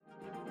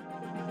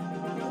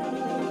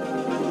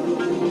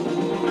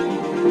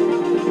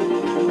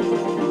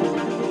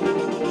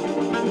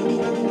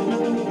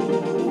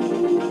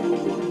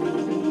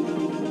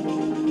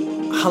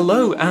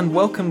Hello and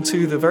welcome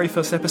to the very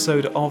first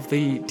episode of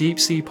the Deep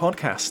Sea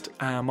podcast.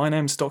 My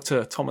name's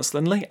Dr. Thomas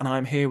Lindley and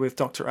I'm here with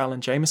Dr. Alan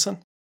Jameson.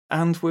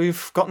 And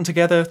we've gotten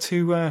together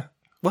to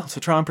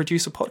try and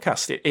produce a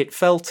podcast. It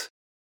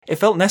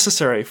felt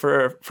necessary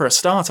for a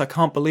start. I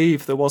can't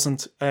believe there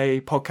wasn't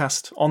a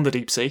podcast on the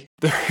deep sea.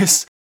 There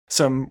is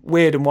some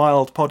weird and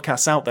wild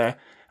podcasts out there,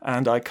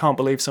 and I can't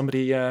believe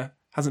somebody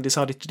hasn't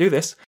decided to do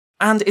this.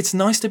 And it's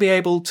nice to be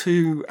able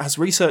to, as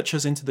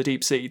researchers into the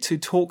deep sea, to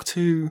talk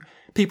to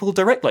people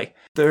directly.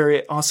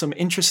 There are some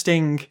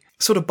interesting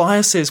sort of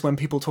biases when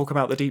people talk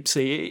about the deep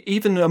sea,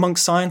 even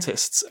amongst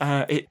scientists.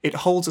 It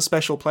holds a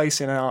special place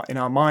in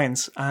our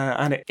minds,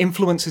 and it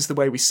influences the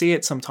way we see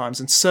it sometimes,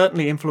 and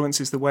certainly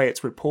influences the way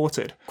it's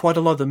reported. Quite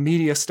a lot of the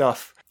media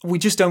stuff, we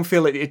just don't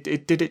feel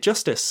it did it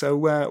justice. So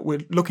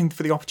we're looking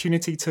for the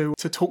opportunity to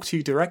talk to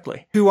you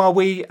directly. Who are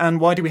we, and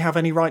why do we have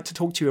any right to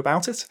talk to you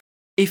about it?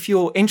 If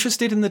you're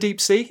interested in the deep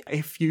sea,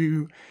 if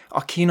you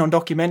are keen on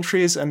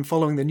documentaries and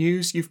following the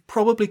news, you've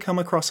probably come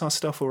across our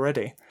stuff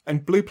already.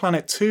 And Blue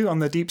Planet 2 on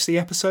the deep sea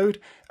episode,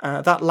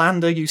 that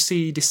lander you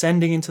see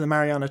descending into the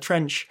Mariana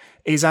Trench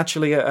is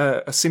actually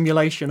a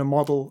simulation, a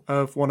model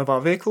of one of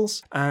our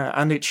vehicles,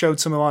 and it showed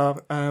some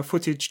of our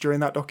footage during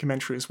that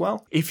documentary as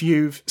well. If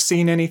you've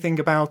seen anything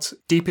about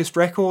deepest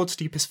records,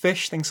 deepest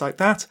fish, things like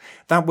that,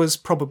 that was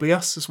probably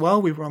us as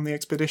well. We were on the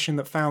expedition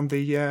that found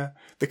the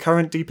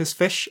current deepest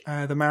fish,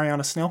 the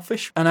Mariana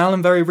snailfish. And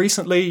Alan, very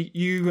recently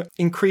you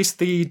increased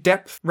the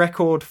depth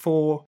record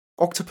for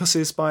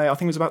octopuses by, I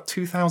think it was about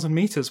 2,000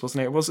 metres,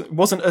 wasn't it? It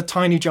wasn't a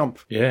tiny jump.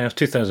 Yeah, it was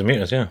 2,000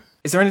 metres, yeah.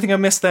 Is there anything I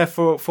missed there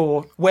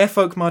for where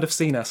folk might have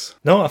seen us?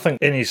 No, I think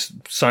any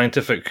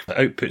scientific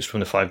outputs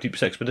from the 5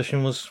 Deepest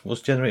expedition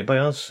was generated by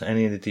us.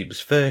 Any of the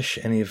deepest fish,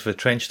 any of the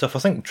trench stuff. I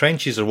think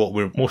trenches are what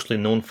we're mostly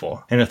known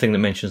for. Anything that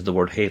mentions the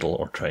word hadal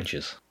or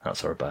trenches,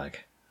 that's our bag.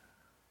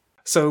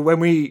 So when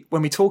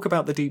we talk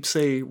about the deep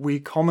sea, we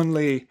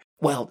commonly,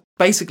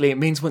 basically it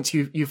means once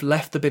you've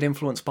left the bit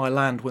influenced by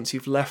land, once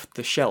you've left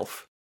the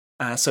shelf.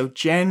 So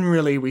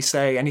generally we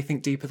say anything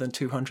deeper than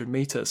 200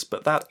 metres,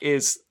 but that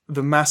is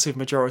the massive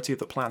majority of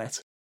the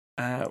planet.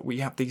 We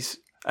have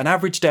an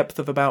average depth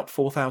of about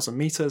 4,000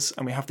 metres,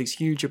 and we have these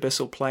huge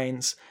abyssal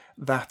plains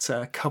that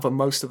cover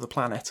most of the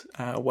planet,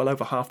 well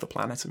over half the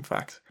planet in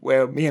fact.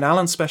 Where me and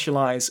Alan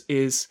specialise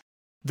is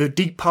the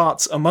deep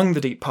parts among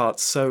the deep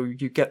parts, so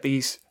you get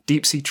these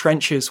deep sea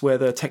trenches where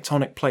the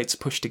tectonic plates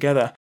push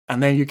together.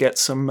 And then you get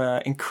some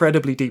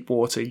incredibly deep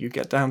water. You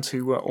get down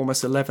to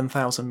almost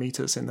 11,000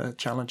 metres in the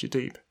Challenger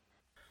Deep.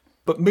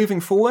 But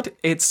moving forward,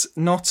 it's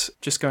not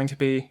just going to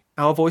be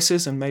our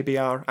voices and maybe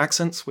our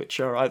accents, which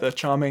are either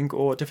charming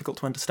or difficult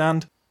to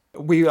understand.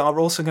 We are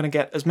also going to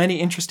get as many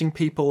interesting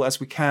people as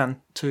we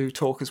can to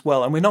talk as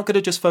well. And we're not going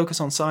to just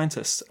focus on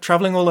scientists.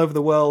 Travelling all over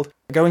the world,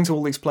 going to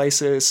all these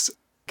places,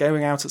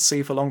 going out at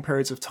sea for long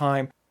periods of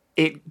time,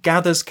 it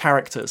gathers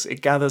characters,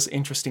 it gathers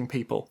interesting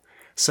people.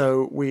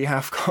 So we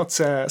have got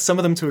some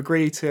of them to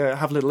agree to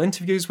have little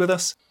interviews with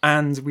us,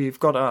 and we've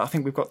got, I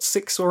think we've got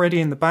 6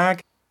 already in the bag,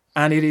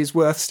 and it is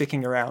worth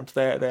sticking around.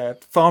 They're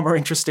far more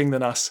interesting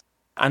than us,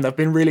 and they've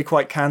been really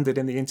quite candid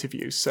in the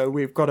interviews. So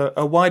we've got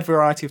a wide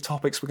variety of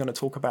topics we're going to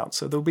talk about,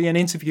 so there'll be an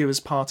interview as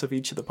part of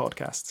each of the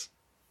podcasts.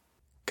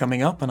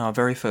 Coming up on our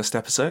very first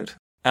episode,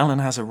 Alan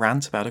has a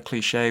rant about a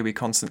cliché we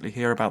constantly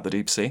hear about the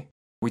deep sea.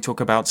 We talk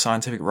about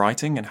scientific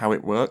writing and how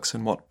it works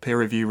and what peer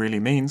review really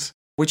means.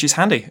 Which is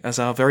handy, as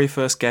our very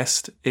first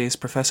guest is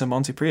Professor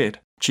Monty Priede,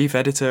 Chief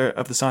Editor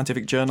of the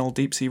scientific journal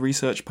Deep Sea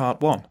Research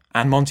Part 1.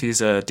 And Monty is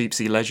a deep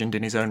sea legend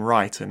in his own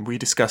right, and we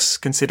discuss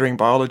considering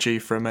biology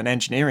from an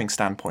engineering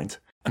standpoint.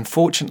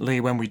 Unfortunately,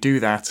 when we do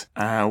that,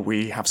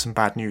 we have some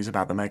bad news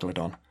about the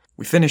megalodon.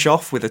 We finish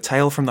off with a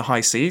tale from the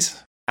high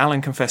seas.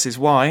 Alan confesses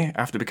why,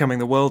 after becoming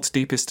the world's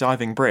deepest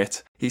diving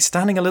Brit, he's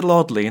standing a little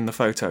oddly in the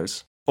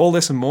photos. All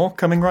this and more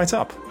coming right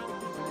up.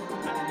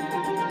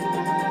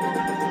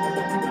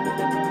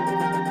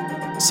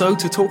 So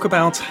to talk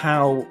about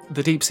how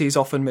the deep sea is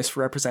often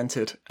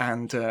misrepresented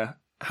and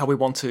how we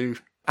want to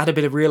add a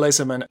bit of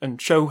realism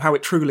and show how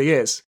it truly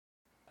is.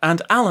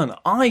 And Alan,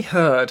 I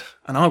heard,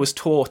 and I was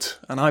taught,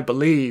 and I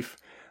believe,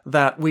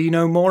 that we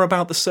know more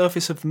about the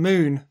surface of the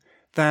moon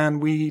than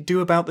we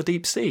do about the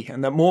deep sea,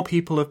 and that more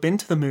people have been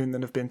to the moon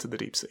than have been to the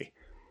deep sea.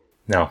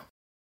 No,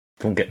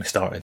 don't get me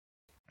started.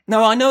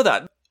 No, I know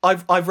that.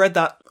 I've read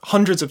that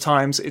hundreds of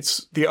times.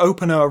 It's the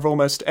opener of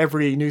almost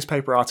every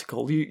newspaper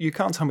article. You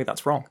can't tell me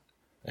that's wrong.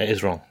 It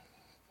is wrong.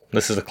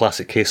 This is a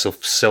classic case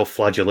of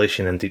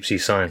self-flagellation in deep sea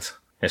science.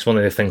 It's one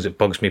of the things that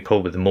bugs me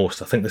probably the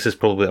most. I think this is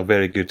probably a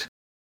very good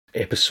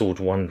episode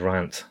 1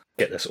 rant.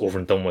 Get this over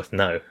and done with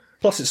now.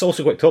 Plus it's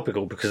also quite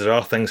topical because there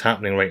are things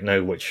happening right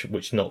now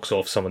which knocks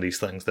off some of these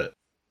things that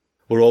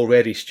were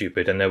already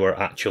stupid and now we're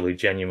actually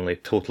genuinely,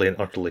 totally and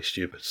utterly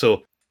stupid.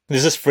 So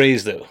there's this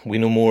phrase that we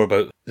know more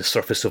about the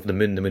surface of the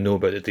moon than we know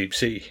about the deep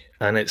sea.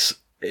 And it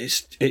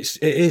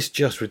is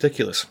just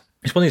ridiculous.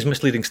 It's one of these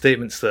misleading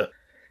statements that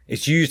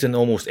it's used in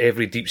almost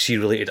every deep sea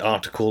related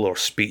article or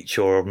speech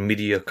or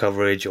media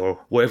coverage or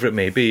whatever it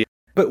may be.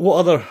 But what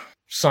other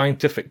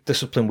scientific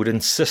discipline would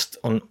insist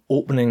on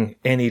opening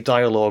any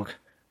dialogue,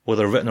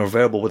 whether written or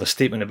verbal, with a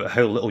statement about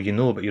how little you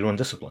know about your own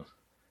discipline.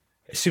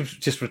 It seems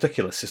just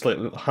ridiculous. It's like,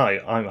 hi,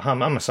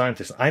 I'm a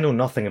scientist. I know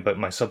nothing about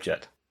my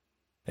subject.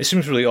 It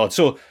seems really odd.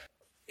 So,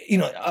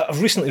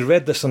 I've recently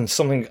read this on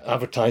something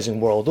advertising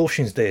World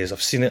Oceans Days.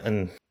 I've seen it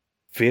in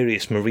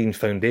various Marine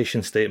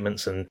Foundation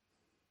statements, and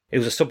it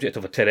was a subject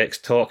of a TEDx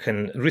talk,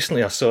 and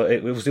recently I saw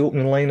it was the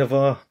opening line of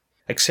a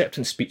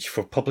acceptance speech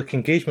for Public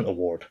Engagement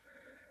Award.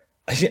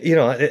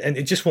 And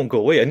it just won't go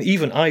away. And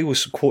even I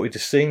was quoted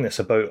as saying this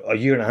about a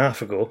year and a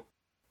half ago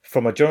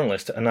from a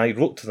journalist, and I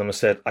wrote to them and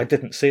said, I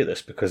didn't say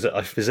this, because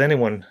if there's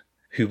anyone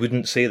who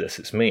wouldn't say this,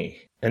 it's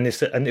me. And they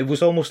said, and it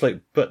was almost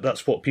like, but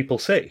that's what people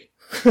say.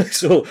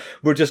 So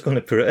we're just going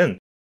to put it in.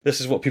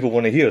 This is what people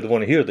want to hear. They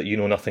want to hear that you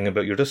know nothing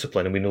about your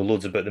discipline and we know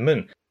loads about the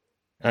moon.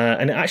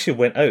 And it actually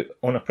went out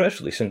on a press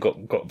release and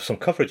got some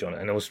coverage on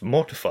it, and I was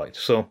mortified.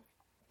 So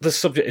this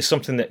subject is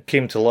something that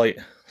came to light.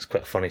 It's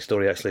quite a funny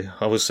story, actually.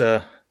 I was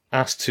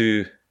asked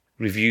to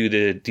review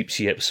the Deep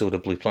Sea episode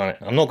of Blue Planet.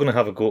 I'm not going to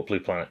have a go at Blue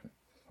Planet.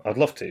 I'd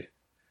love to,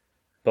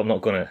 but I'm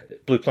not going to.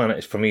 Blue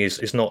Planet, for me,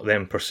 is not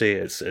them per se.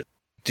 It's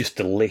just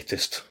the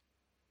latest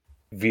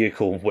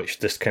vehicle which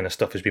this kind of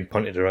stuff has been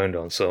punted around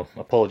on. So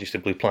apologies to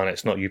Blue Planet.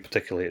 It's not you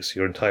particularly. It's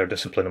your entire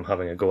discipline I'm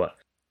having a go at.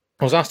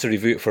 I was asked to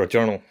review it for a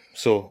journal,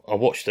 so I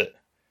watched it.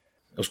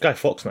 It was Guy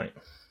Fawkes night.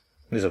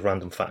 There's a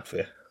random fact for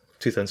you.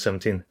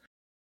 2017.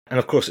 And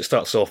of course it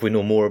starts off, we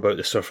know more about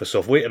the surface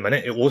of... Wait a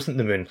minute, it wasn't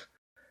the moon.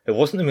 It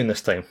wasn't the moon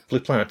this time. Blue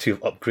Planet 2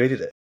 have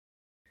upgraded it.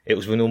 It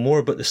was we know more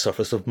about the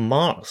surface of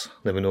Mars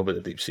than we know about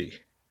the deep sea.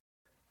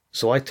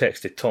 So I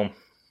texted Tom.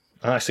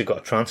 I actually got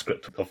a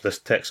transcript of this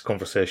text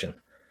conversation.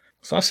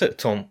 So I said to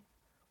Tom,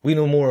 we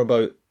know more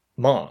about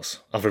Mars.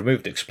 I've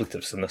removed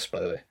expletives in this,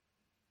 by the way.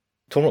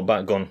 Tom wrote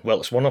back going, well,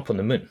 it's one up on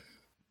the moon.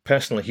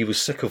 Personally, he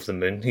was sick of the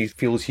moon. He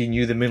feels he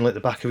knew the moon like the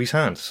back of his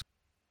hands.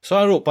 So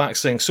I wrote back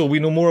saying, so we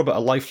know more about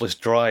a lifeless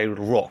dry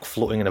rock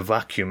floating in a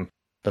vacuum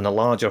than a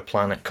larger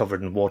planet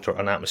covered in water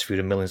and atmosphere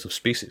and millions of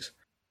species.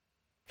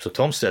 So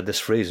Tom said this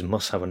phrase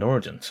must have an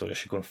origin, so I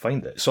should go and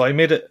find it. So I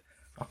made it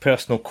a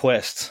personal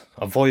quest,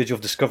 a voyage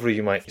of discovery,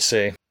 you might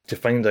say, to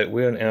find out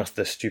where on earth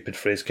this stupid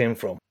phrase came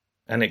from.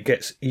 And it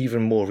gets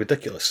even more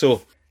ridiculous.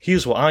 So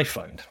here's what I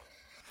found.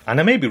 And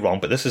I may be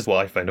wrong, but this is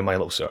what I found in my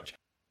little search.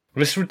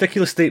 This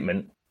ridiculous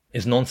statement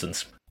is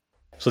nonsense.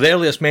 So the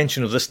earliest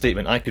mention of this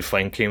statement I could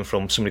find came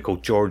from somebody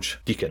called George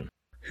Deacon,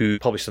 who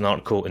published an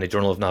article in the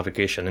Journal of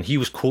Navigation, and he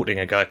was quoting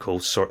a guy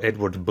called Sir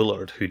Edward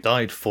Bullard, who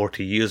died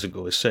 40 years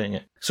ago, as saying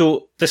it.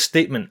 So this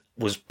statement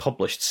was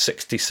published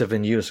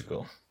 67 years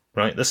ago,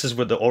 right? This is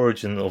where the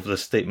origin of the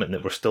statement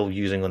that we're still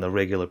using on a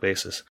regular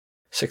basis.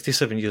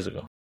 67 years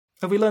ago.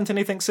 Have we learnt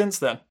anything since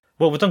then?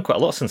 Well, we've done quite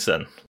a lot since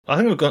then. I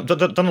think we've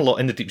done a lot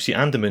in the deep sea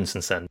and the moon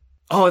since then.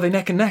 Oh, are they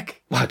neck and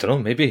neck? Well, I don't know,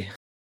 maybe.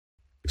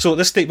 So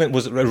this statement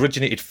was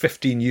originated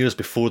 15 years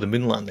before the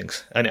moon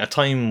landings, and at a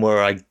time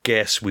where I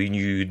guess we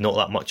knew not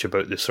that much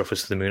about the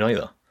surface of the moon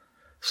either.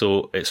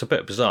 So it's a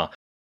bit bizarre.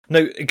 Now,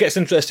 it gets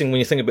interesting when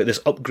you think about this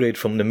upgrade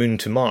from the moon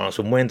to Mars,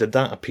 and when did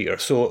that appear?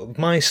 So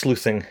my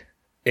sleuthing,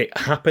 it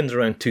happened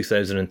around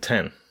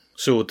 2010.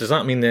 So does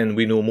that mean then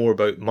we know more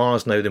about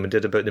Mars now than we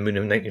did about the moon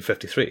in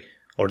 1953?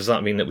 Or does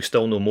that mean that we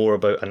still know more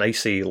about an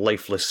icy,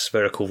 lifeless,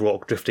 spherical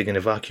rock drifting in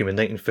a vacuum in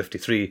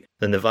 1953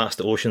 than the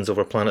vast oceans of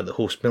our planet that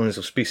host millions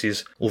of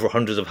species, over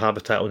hundreds of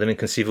habitat with an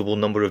inconceivable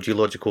number of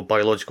geological,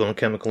 biological and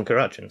chemical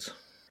interactions?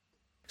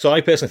 So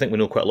I personally think we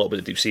know quite a lot about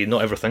the deep sea.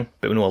 Not everything,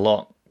 but we know a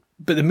lot.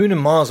 But the moon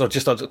and Mars are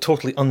just a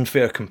totally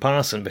unfair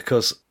comparison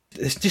because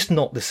it's just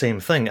not the same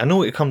thing. I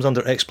know it comes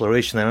under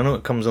exploration and I know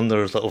it comes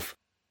under sort of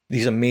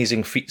these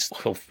amazing feats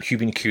of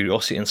human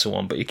curiosity and so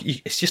on, but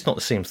it's just not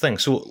the same thing.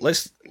 So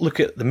let's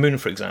look at the moon,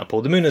 for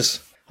example. The moon is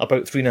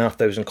about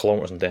 3,500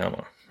 kilometres in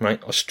diameter,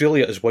 right?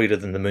 Australia is wider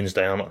than the moon's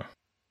diameter.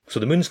 So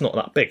the moon's not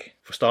that big,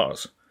 for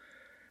starters.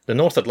 The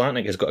North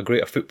Atlantic has got a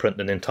greater footprint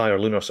than the entire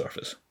lunar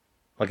surface.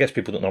 I guess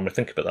people don't normally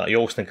think about that. You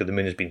always think of the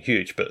moon as being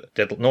huge, but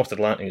the North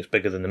Atlantic is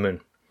bigger than the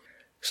moon.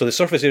 So the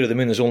surface area of the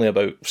moon is only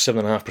about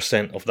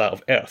 7.5% of that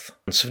of Earth,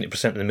 and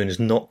 70% of the moon is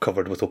not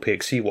covered with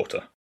opaque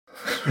seawater.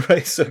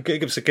 Right, so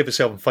give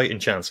yourself a fighting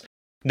chance.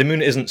 The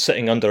moon isn't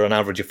sitting under an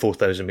average of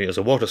 4,000 metres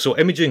of water, so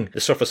imaging the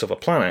surface of a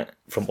planet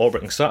from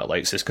orbiting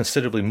satellites is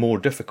considerably more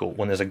difficult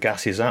when there's a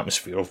gaseous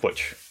atmosphere, of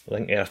which I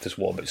think Earth is,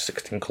 about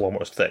 16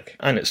 kilometres thick,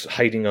 and it's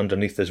hiding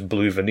underneath this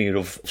blue veneer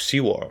of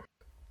seawater.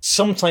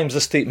 Sometimes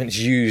the statement's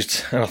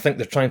used, and I think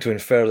they're trying to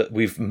infer that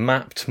we've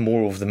mapped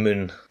more of the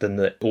moon than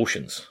the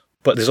oceans.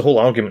 But there's a whole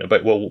argument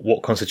about, well,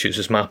 what constitutes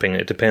this mapping.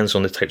 It depends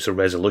on the types of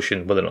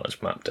resolution, whether or not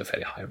it's mapped at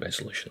very high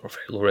resolution or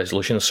very low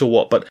resolution, and so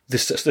what. But the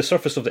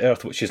surface of the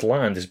Earth, which is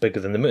land, is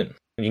bigger than the moon.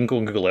 And you can go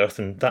on Google Earth,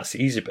 and that's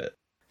the easy bit.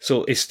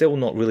 So it's still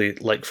not really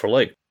like for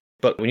like.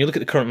 But when you look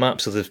at the current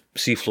maps of the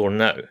seafloor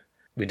now,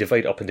 we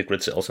divide it up into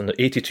grid cells, and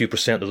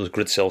 82% of those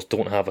grid cells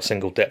don't have a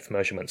single depth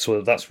measurement.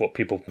 So that's what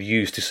people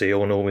use to say,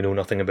 oh no, we know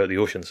nothing about the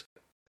oceans.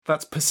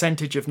 That's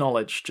percentage of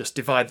knowledge. Just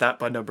divide that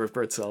by number of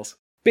grid cells.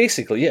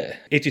 Basically, yeah,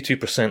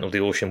 82% of the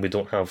ocean we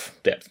don't have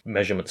depth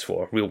measurements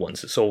for, real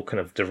ones. It's all kind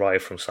of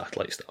derived from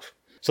satellite stuff.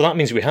 So that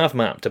means we have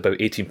mapped about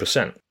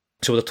 18%.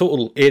 So the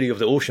total area of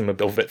the ocean would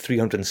be about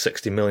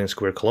 360 million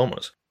square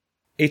kilometres.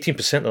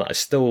 18% of that is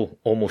still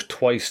almost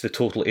twice the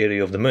total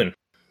area of the moon.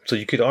 So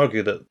you could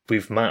argue that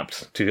we've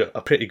mapped to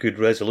a pretty good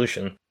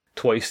resolution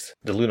twice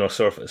the lunar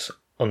surface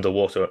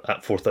underwater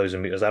at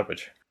 4,000 metres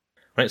average.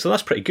 Right, so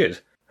that's pretty good.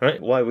 Right,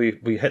 why are we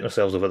hitting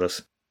ourselves over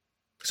this?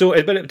 So,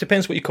 but it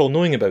depends what you call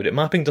knowing about it.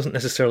 Mapping doesn't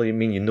necessarily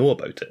mean you know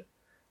about it.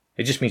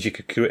 It just means you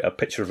could create a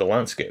picture of the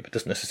landscape. It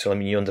doesn't necessarily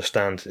mean you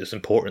understand its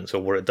importance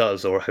or what it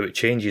does or how it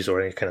changes or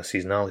any kind of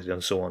seasonality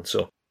and so on.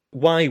 So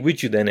why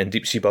would you then in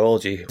deep sea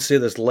biology say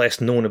there's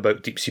less known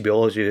about deep sea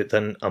biology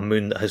than a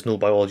moon that has no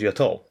biology at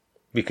all?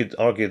 We could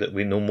argue that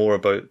we know more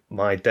about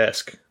my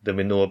desk than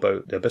we know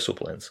about the abyssal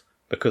plains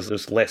because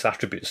there's less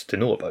attributes to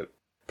know about.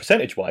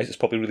 Percentage-wise, it's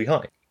probably really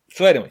high.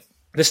 So anyway,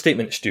 this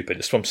statement is stupid.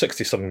 It's from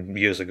 60-some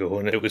years ago,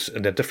 and it was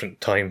in a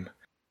different time.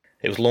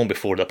 It was long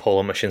before the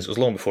Apollo missions. It was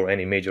long before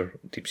any major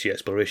deep-sea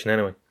exploration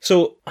anyway.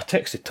 So I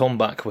texted Tom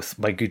back with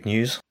my good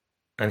news,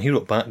 and he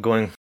wrote back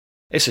going,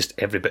 "It's just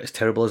every bit as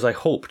terrible as I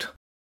hoped."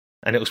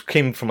 And it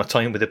came from a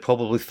time where they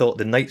probably thought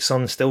the night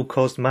sun still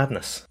caused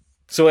madness.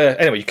 So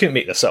anyway, you couldn't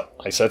make this up,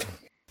 I said.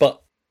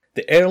 But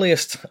the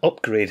earliest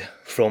upgrade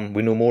from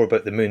we know more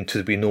about the moon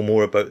to we know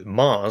more about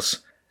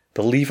Mars,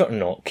 believe it or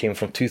not, came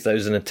from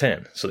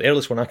 2010. So the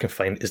earliest one I can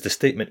find is the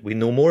statement, "We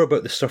know more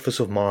about the surface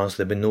of Mars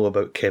than we know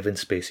about Kevin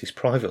Spacey's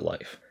private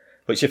life."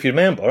 Which, if you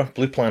remember,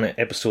 Blue Planet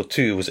Episode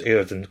 2 was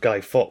aired on Guy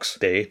Fawkes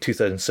Day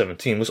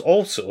 2017, was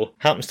also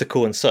happens to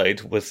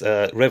coincide with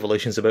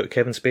revelations about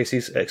Kevin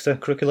Spacey's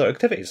extracurricular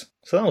activities.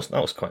 So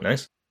that was quite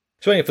nice.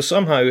 So anyway, for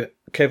somehow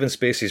Kevin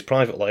Spacey's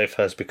private life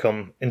has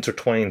become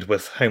intertwined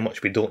with how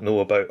much we don't know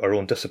about our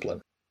own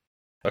discipline.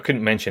 I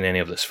couldn't mention any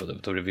of this for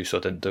the review, so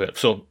I didn't do it.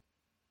 So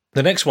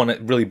the next one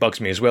that really bugs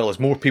me as well is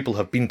more people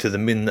have been to the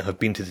moon than have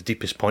been to the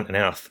deepest point on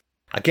Earth.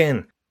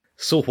 Again,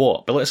 so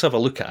what? But let's have a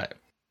look at it.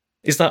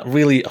 Is that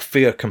really a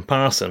fair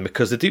comparison?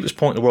 Because the deepest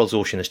point in the world's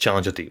ocean is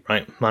Challenger Deep,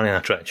 right?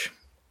 Mariana Trench.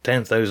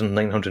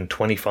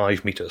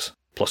 10,925 metres,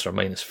 plus or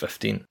minus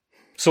 15.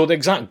 So the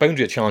exact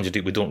boundary of Challenger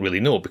Deep we don't really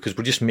know because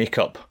we just make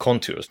up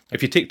contours.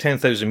 If you take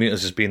 10,000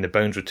 metres as being the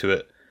boundary to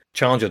it,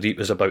 Challenger Deep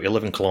is about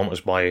 11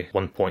 kilometres by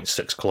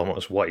 1.6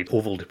 kilometres wide,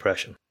 oval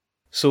depression.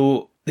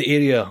 So the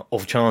area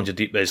of Challenger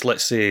Deep is,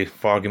 let's say,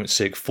 for argument's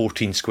sake,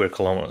 14 square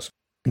kilometres.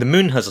 The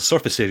moon has a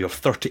surface area of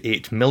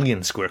 38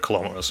 million square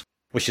kilometres,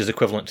 which is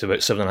equivalent to about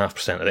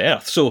 7.5% of the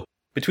Earth. So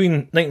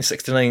between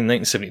 1969 and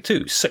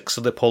 1972, 6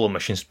 of the Apollo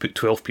missions put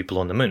 12 people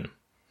on the moon.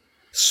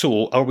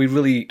 So are we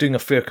really doing a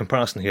fair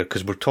comparison here?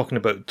 Because we're talking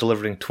about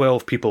delivering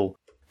 12 people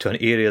to an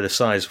area the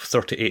size of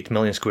 38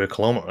 million square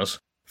kilometres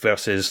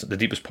versus the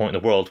deepest point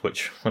in the world,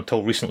 which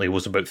until recently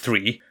was about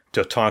 3,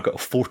 to a target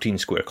of 14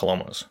 square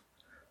kilometres.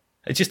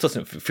 It just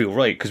doesn't feel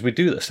right, because we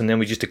do this and then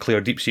we just declare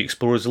deep-sea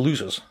explorers the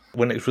losers,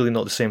 when it's really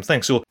not the same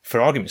thing. So,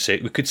 for argument's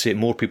sake, we could say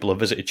more people have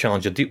visited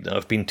Challenger Deep than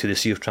have been to the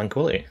Sea of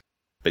Tranquility.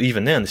 But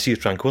even then, the Sea of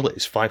Tranquility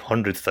is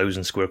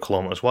 500,000 square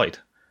kilometres wide.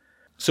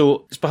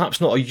 So, it's perhaps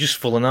not a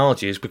useful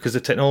analogy, because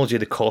the technology,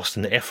 the cost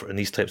and the effort in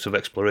these types of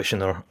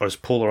exploration are as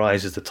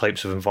polarised as the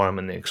types of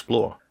environment they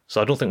explore.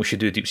 So I don't think we should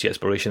do deep-sea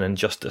exploration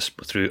injustice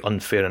through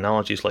unfair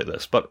analogies like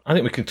this. But I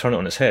think we can turn it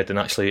on its head, and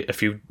actually,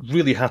 if you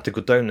really had to go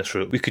down this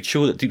route, we could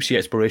show that deep-sea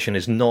exploration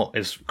is not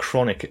as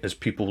chronic as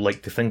people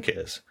like to think it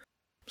is.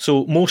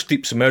 So most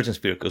deep submergence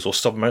vehicles, or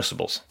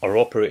submersibles, are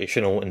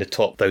operational in the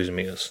top 1,000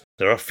 metres.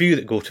 There are a few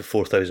that go to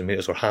 4,000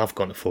 metres, or have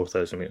gone to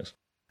 4,000 metres.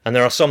 And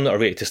there are some that are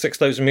rated to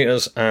 6,000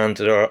 metres, and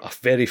there are a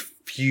very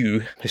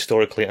few,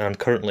 historically and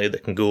currently,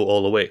 that can go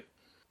all the way.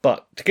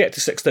 But to get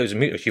to 6,000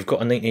 metres, you've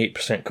got a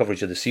 98%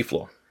 coverage of the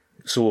seafloor.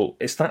 So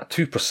it's that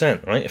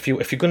 2%, right? If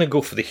you're going to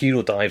go for the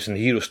hero dives and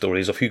the hero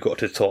stories of who got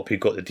to the top, who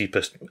got the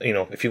deepest,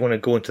 if you want to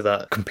go into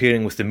that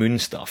comparing with the moon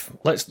stuff,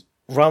 let's,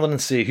 rather than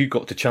say who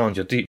got to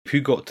Challenger Deep,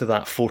 who got to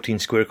that 14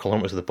 square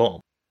kilometres at the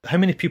bottom, how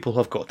many people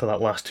have got to that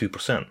last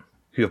 2%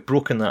 who have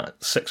broken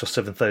that 6,000 or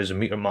 7,000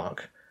 metre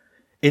mark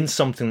in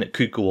something that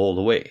could go all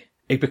the way?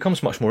 It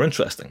becomes much more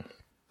interesting.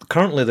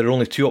 Currently, there are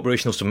only 2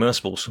 operational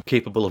submersibles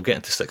capable of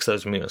getting to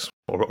 6,000 metres,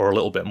 or a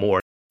little bit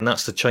more. And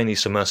that's the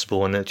Chinese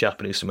submersible and the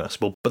Japanese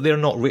submersible, but they're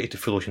not rated to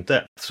full ocean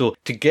depth. So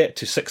to get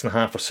to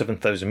 6,500 or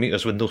 7,000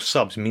 metres with no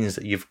subs means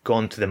that you've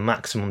gone to the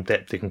maximum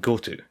depth they can go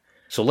to.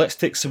 So let's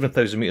take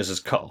 7,000 metres as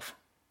cut-off.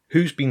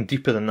 Who's been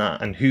deeper than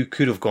that, and who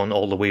could have gone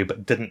all the way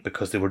but didn't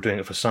because they were doing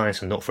it for science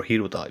and not for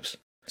hero dives?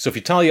 So if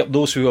you tally up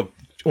those who have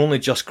only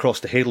just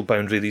crossed the Hadal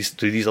boundary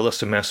to these other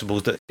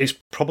submersibles, that is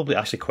probably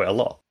actually quite a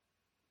lot.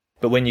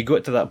 But when you go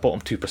to that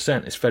bottom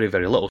 2%, it's very,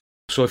 very little.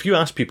 So if you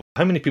ask people,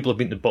 how many people have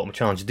been to the bottom of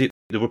Challenger Deep,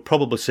 they would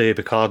probably say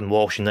Picard and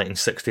Walsh in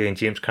 1960 and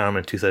James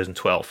Cameron in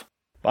 2012.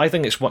 But I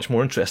think it's much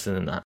more interesting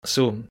than that.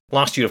 So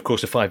last year, of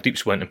course, the 5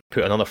 Deeps went and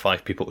put another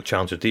 5 people to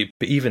Challenger Deep,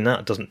 but even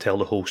that doesn't tell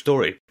the whole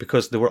story,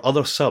 because there were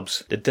other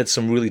subs that did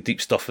some really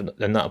deep stuff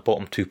in that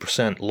bottom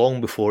 2%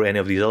 long before any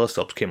of these other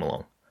subs came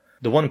along.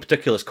 The one in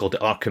particular is called the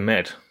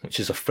Archimede, which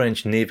is a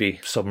French Navy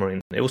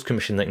submarine. It was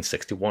commissioned in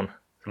 1961.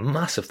 A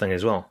massive thing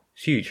as well.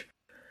 It's huge.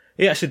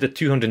 He actually did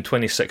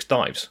 226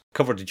 dives.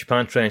 Covered the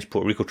Japan Trench,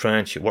 Puerto Rico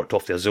Trench, it worked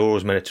off the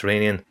Azores,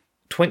 Mediterranean.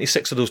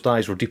 26 of those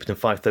dives were deeper than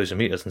 5,000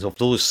 metres, and of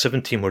those,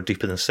 17 were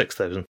deeper than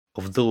 6,000.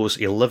 Of those,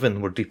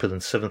 11 were deeper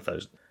than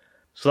 7,000.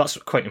 So that's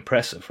quite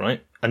impressive,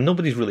 right? And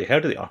nobody's really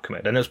heard of the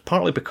Archimede, and it was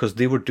partly because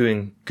they were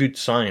doing good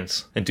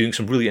science and doing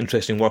some really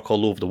interesting work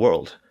all over the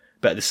world.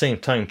 But at the same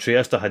time,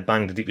 Trieste had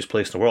banged the deepest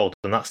place in the world,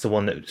 and that's the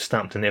one that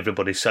stamped in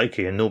everybody's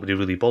psyche, and nobody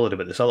really bothered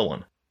about this other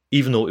one,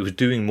 even though it was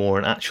doing more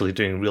and actually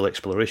doing real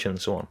exploration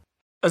and so on.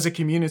 As a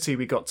community,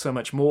 we got so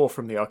much more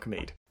from the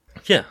Archimede.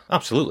 Yeah,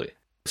 absolutely.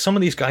 Some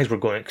of these guys were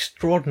going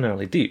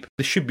extraordinarily deep.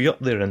 They should be up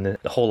there in the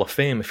Hall of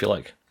Fame, if you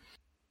like.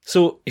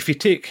 So, if you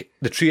take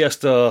the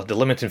Trieste, the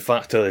Limiting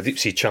Factor, the Deep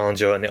Sea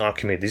Challenger, and the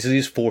Archimede, these are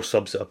these 4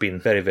 subs that have been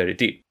very, very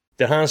deep.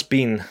 There has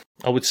been,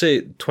 I would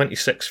say,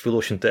 26 full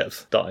ocean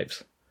depth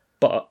dives.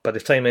 But by the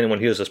time anyone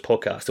hears this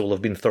podcast, there will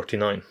have been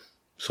 39.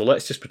 So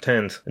let's just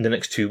pretend in the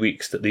next 2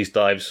 weeks that these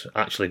dives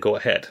actually go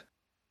ahead.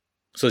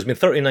 So there's been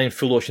 39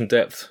 full ocean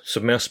depth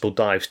submersible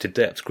dives to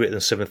depths greater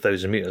than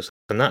 7,000 metres,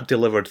 and that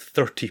delivered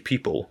 30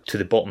 people to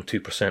the bottom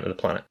 2% of the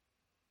planet.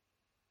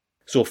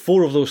 So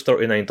 4 of those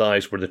 39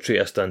 dives were the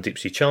Trieste and Deep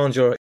Sea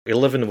Challenger,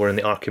 11 were in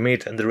the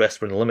Archimede, and the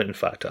rest were in the Limiting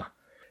Factor.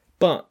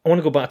 But I want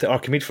to go back to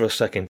Archimede for a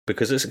second,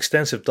 because its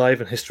extensive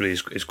diving history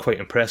is quite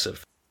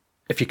impressive.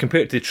 If you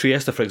compare it to the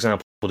Trieste, for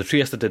example, the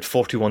Trieste did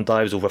 41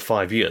 dives over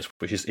 5 years,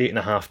 which is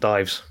 8.5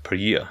 dives per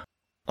year.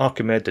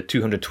 Archimede did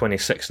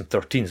 226 and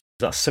 13,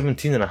 that's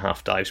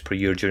 17.5 dives per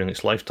year during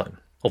its lifetime,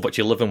 of which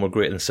 11 were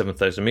greater than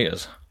 7,000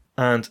 metres.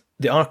 And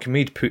the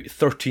Archimede put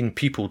 13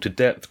 people to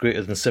depth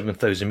greater than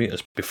 7,000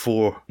 metres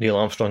before Neil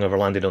Armstrong ever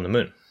landed on the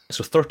moon.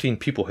 So 13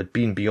 people had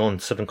been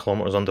beyond 7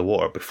 kilometres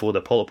underwater before the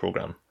Apollo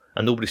programme,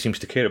 and nobody seems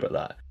to care about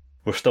that.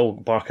 We're still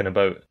barking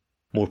about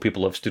more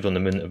people have stood on the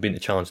moon that have been to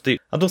Challenge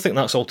Deep. I don't think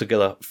that's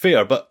altogether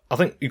fair, but I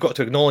think you've got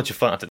to acknowledge the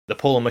fact that the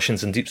Apollo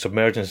missions and deep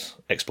submergence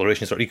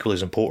explorations are equally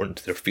as important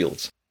to their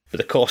fields. But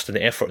the cost and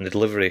the effort and the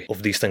delivery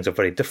of these things are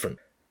very different.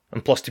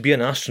 And plus, to be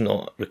an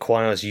astronaut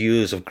requires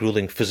years of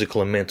grueling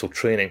physical and mental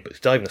training, but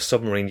to dive in a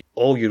submarine,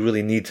 all you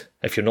really need,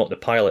 if you're not the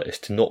pilot, is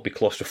to not be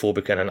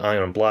claustrophobic in an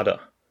iron bladder.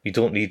 You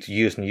don't need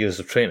years and years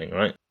of training,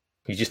 right?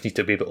 You just need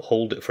to be able to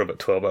hold it for about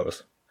 12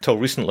 hours. Till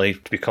recently,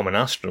 to become an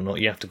astronaut,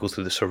 you have to go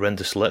through this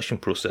horrendous selection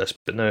process,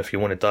 but now if you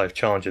want to dive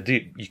Challenger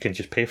Deep, you can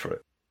just pay for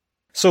it.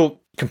 So,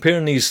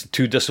 comparing these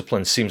 2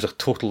 disciplines seems a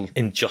total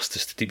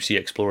injustice to deep-sea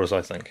explorers,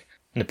 I think.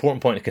 An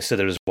important point to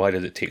consider is why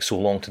did it take so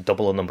long to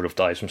double the number of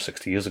dives from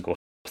 60 years ago?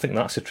 I think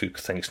that's the true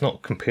thing. It's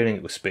not comparing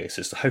it with space,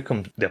 it's how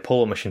come the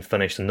Apollo mission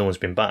finished and no one's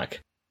been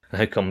back, and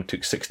how come it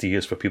took 60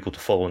 years for people to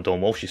follow in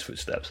Don Walsh's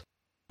footsteps.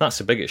 That's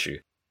the big issue.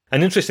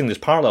 And interesting, there's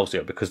parallels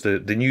there, because the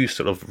new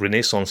sort of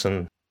renaissance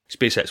in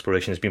space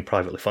exploration has been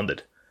privately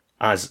funded.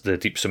 As the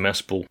deep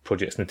submersible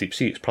projects in the deep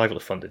sea, it's privately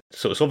funded.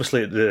 So it's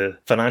obviously the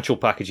financial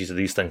packages of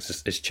these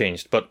things is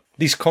changed. But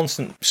these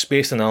constant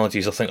space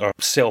analogies, I think, are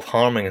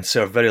self-harming and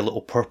serve very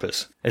little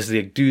purpose, as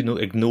they do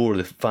not ignore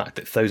the fact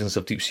that thousands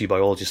of deep sea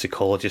biologists,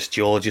 ecologists,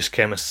 geologists,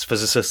 chemists,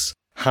 physicists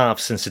have,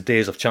 since the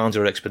days of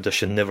Challenger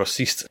expedition, never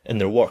ceased in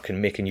their work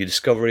in making new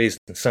discoveries,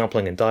 and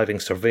sampling and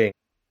diving, surveying.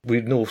 We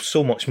know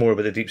so much more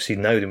about the deep sea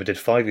now than we did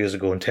 5 years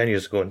ago and 10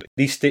 years ago. And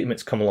these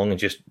statements come along and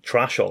just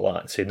trash all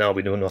that and say, now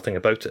we know nothing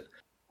about it.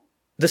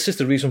 This is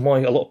the reason why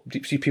a lot of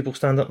deep sea people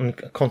stand up and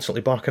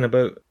constantly barking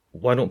about,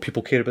 why don't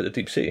people care about the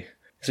deep sea?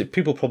 Is it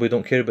people probably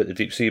don't care about the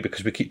deep sea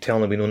because we keep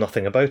telling them we know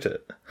nothing about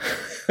it?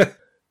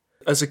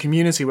 As a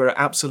community, we're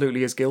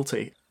absolutely as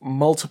guilty.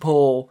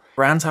 Multiple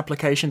grant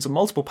applications and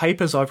multiple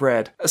papers I've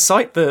read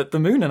cite the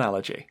moon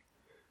analogy.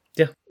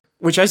 Yeah.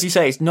 Which, as you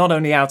say, is not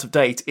only out of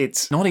date,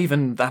 it's not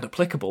even that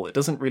applicable. It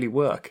doesn't really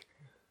work.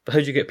 But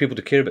how do you get people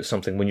to care about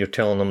something when you're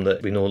telling them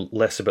that we know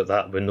less about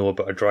that than we know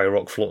about a dry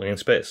rock floating in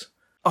space?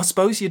 I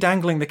suppose you're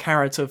dangling the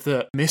carrot of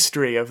the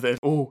mystery of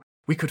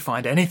we could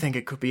find anything,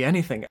 it could be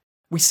anything.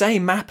 We say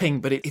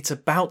mapping, but it's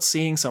about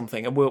seeing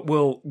something, and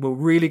we'll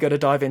really go to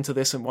dive into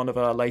this in one of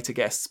our later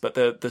guests, but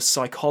the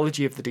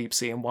psychology of the deep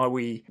sea and why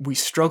we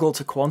struggle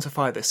to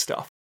quantify this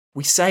stuff.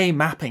 We say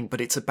mapping,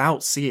 but it's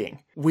about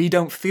seeing. We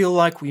don't feel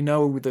like we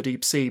know the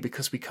deep sea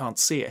because we can't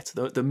see it.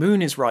 The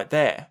moon is right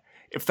there.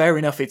 Fair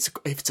enough, if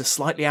it's a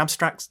slightly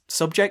abstract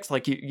subject,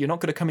 like you're not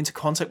going to come into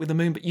contact with the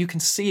moon, but you can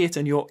see it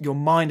and your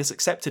mind has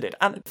accepted it.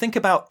 And think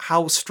about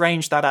how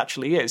strange that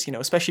actually is,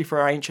 especially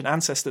for our ancient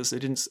ancestors that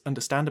didn't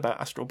understand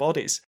about astral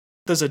bodies.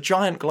 There's a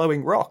giant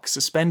glowing rock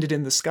suspended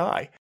in the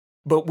sky,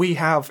 but we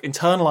have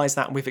internalized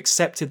that and we've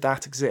accepted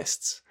that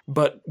exists.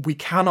 But we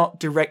cannot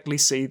directly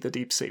see the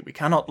deep sea. We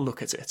cannot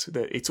look at it.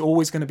 It's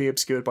always going to be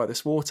obscured by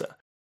this water.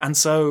 And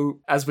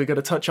so, as we're going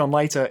to touch on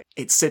later,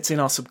 it sits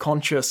in our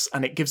subconscious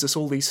and it gives us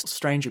all these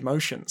strange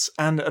emotions.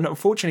 And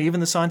unfortunately,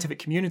 even the scientific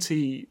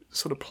community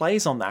sort of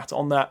plays on that,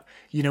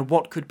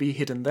 what could be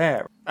hidden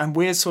there. And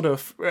we're sort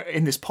of,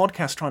 in this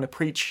podcast, trying to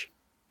preach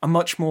a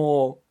much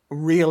more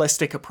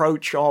realistic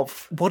approach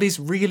of what is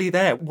really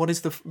there, what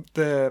is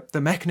the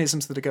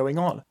mechanisms that are going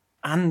on.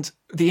 And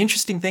the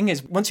interesting thing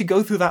is, once you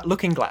go through that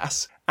looking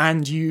glass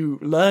and you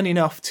learn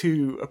enough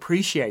to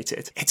appreciate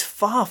it, it's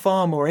far,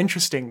 far more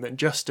interesting than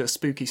just a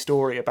spooky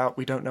story about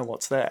we don't know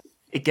what's there.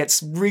 It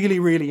gets really,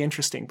 really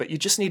interesting, but you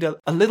just need a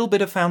little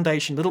bit of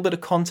foundation, a little bit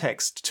of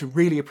context to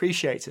really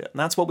appreciate it. And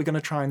that's what we're going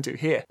to try and do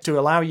here, to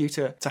allow you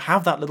to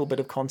have that little bit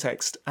of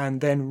context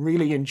and then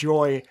really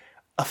enjoy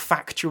a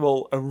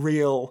factual, a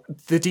real,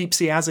 the deep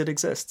sea as it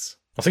exists.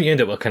 I think you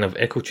end up with a kind of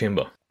echo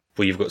chamber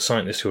where you've got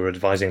scientists who are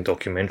advising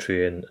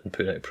documentary and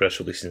putting out press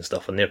releases and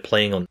stuff, and they're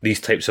playing on these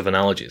types of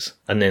analogies.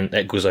 And then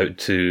it goes out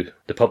to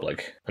the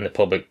public, and the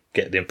public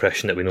get the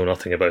impression that we know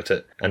nothing about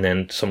it. And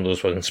then some of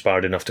those were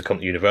inspired enough to come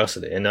to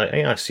university. And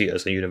I see it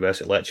as a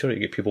university lecture. You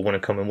get people want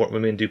to come and work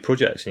with me and do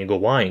projects, and you go,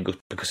 why? And go,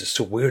 because it's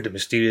so weird and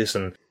mysterious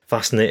and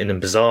fascinating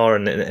and bizarre,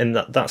 and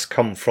that's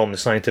come from the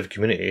scientific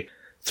community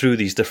through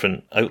these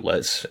different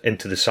outlets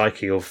into the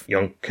psyche of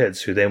young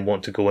kids who then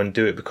want to go and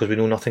do it because we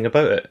know nothing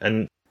about it.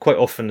 And quite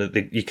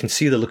often you can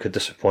see the look of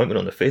disappointment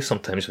on their face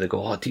sometimes when they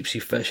go, oh, deep sea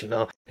fish,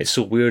 and it's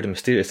so weird and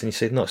mysterious. And you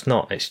say, no, it's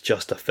not. It's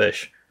just a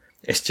fish.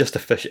 It's just a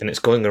fish, and it's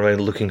going around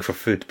looking for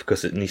food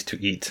because it needs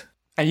to eat.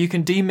 And you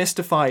can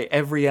demystify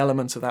every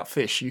element of that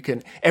fish.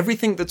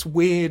 Everything that's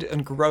weird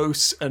and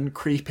gross and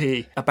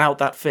creepy about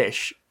that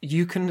fish,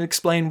 you can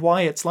explain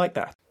why it's like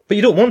that. But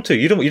you don't want to.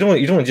 You don't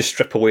want to just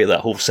strip away that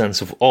whole sense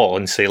of awe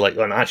and say, like,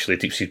 well, actually,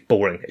 deep sea's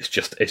boring. It's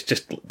just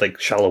like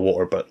shallow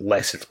water, but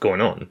less is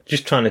going on.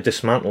 Just trying to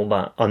dismantle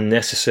that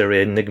unnecessary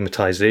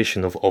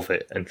enigmatization of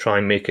it and try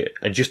and make it,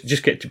 and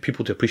just get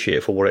people to appreciate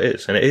it for what it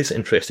is. And it is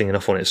interesting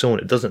enough on its own.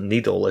 It doesn't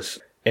need all this,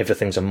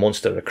 everything's a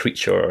monster, a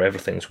creature, or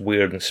everything's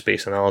weird and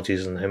space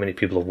analogies and how many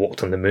people have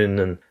walked on the moon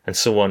and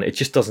so on. It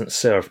just doesn't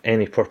serve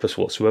any purpose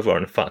whatsoever.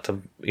 In fact,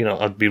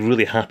 I'd be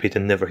really happy to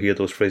never hear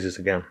those phrases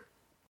again.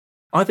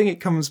 I think it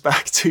comes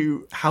back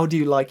to, how do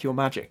you like your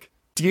magic?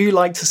 Do you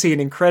like to see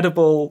an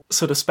incredible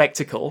sort of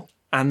spectacle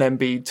and then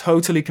be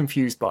totally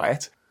confused by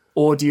it?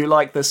 Or do you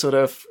like the sort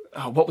of,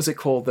 what was it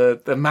called?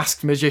 The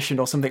masked magician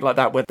or something like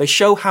that, where they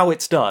show how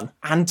it's done.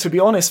 And to be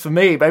honest, for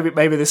me,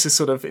 maybe this is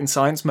sort of in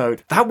science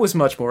mode, that was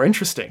much more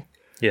interesting.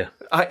 Yeah.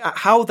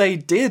 How they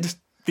did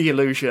the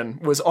illusion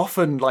was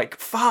often like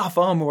far,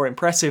 far more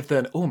impressive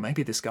than, oh,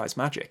 maybe this guy's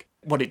magic.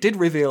 What it did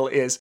reveal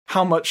is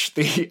how much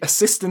the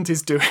assistant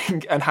is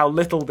doing and how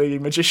little the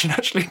magician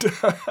actually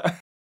does.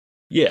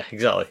 Yeah,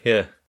 exactly,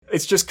 yeah.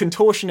 It's just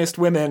contortionist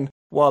women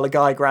while a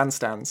guy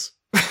grandstands.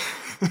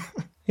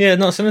 Yeah,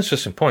 no, it's an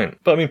interesting point.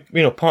 But I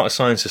mean, part of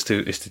science is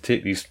to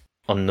take these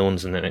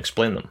unknowns and then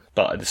explain them.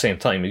 But at the same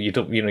time,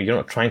 you're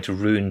not trying to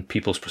ruin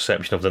people's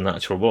perception of the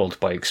natural world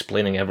by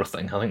explaining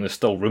everything. I think there's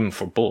still room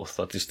for both.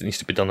 That just needs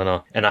to be done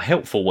in a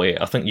helpful way.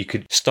 I think you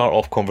could start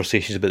off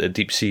conversations about the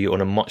deep sea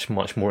on a much,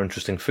 much more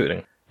interesting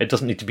footing. It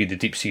doesn't need to be the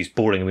deep sea is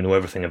boring and we know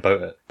everything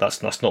about it.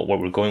 That's not where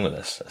we're going with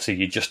this. So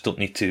you just don't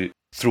need to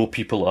throw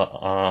people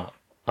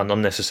an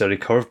unnecessary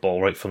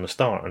curveball right from the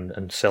start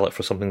and sell it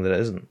for something that it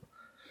isn't.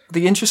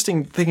 The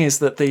interesting thing is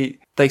that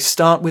they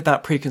start with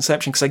that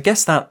preconception, because I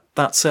guess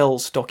that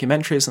sells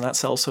documentaries and that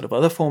sells sort of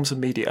other forms of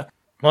media.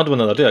 I had one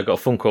the other day. I got a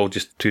phone call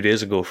just 2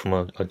 days ago from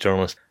a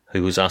journalist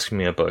who was asking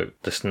me about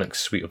this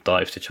next suite of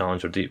dives to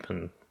Challenger Deep,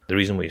 and the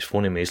reason why he's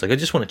phoning me is like, I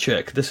just want to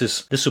check,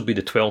 this will be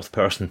the 12th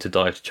person to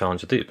dive to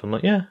Challenger Deep. I'm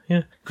like, yeah,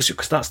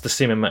 because that's the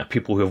same amount of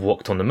people who have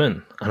walked on the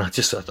moon. And I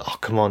just said, oh,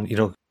 come on,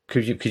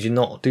 could you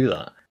not do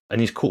that? And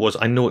his quote was,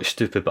 I know it's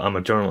stupid, but I'm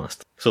a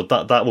journalist. So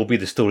that will be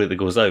the story that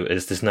goes out,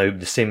 is there's now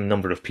the same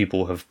number of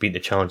people who have been to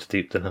Challenger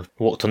Deep that have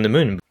walked on the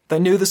moon. They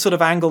knew the sort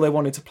of angle they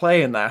wanted to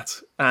play in that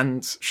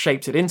and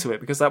shaped it into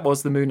it, because that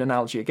was the moon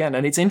analogy again.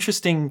 And it's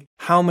interesting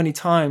how many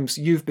times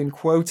you've been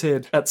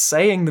quoted at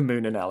saying the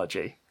moon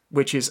analogy,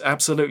 which is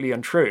absolutely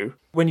untrue.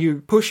 When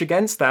you push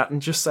against that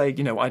and just say,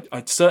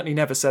 I certainly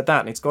never said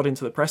that, and it's got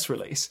into the press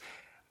release.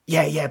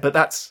 Yeah, but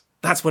that's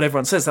what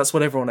everyone says. That's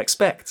what everyone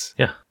expects.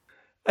 Yeah.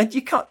 And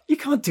you can't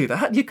do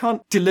that. You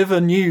can't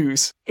deliver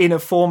news in a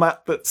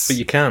format that's... But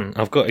you can.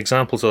 I've got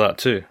examples of that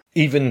too.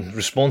 Even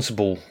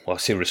responsible, well, I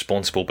say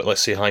responsible, but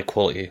let's say high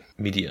quality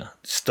media,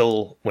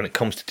 still, when it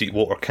comes to deep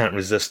water, can't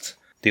resist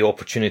the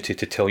opportunity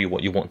to tell you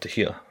what you want to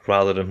hear,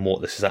 rather than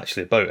what this is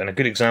actually about. And a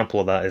good example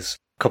of that is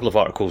a couple of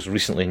articles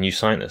recently in New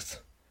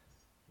Scientist.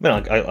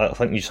 I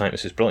think New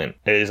Scientist is brilliant.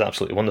 It is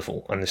absolutely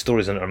wonderful, and the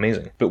stories in it are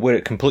amazing. But where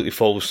it completely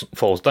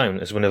falls down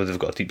is whenever they've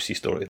got a deep sea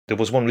story. There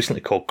was one recently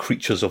called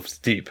Creatures of the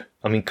Deep.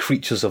 I mean,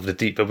 Creatures of the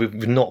Deep, but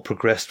we've not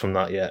progressed from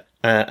that yet.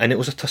 And it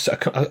was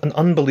an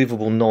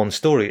unbelievable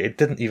non-story. It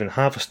didn't even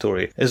have a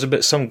story. It was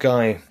about some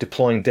guy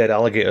deploying dead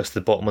alligators to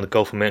the bottom of the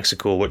Gulf of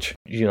Mexico, which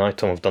you and I,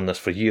 Tom, have done this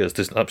for years.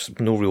 There's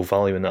no real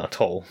value in that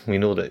at all. We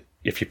know that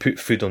if you put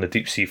food on the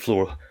deep sea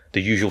floor,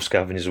 the usual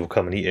scavengers will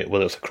come and eat it,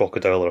 whether it's a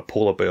crocodile or a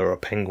polar bear or a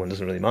penguin,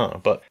 doesn't really matter.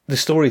 But the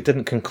story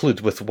didn't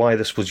conclude with why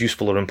this was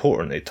useful or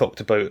important. It talked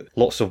about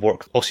lots of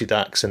work,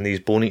 ossidax and these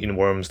bone-eating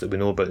worms that we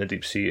know about in the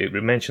deep sea. It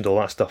mentioned all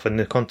that stuff in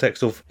the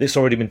context of it's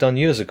already been done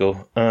years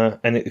ago,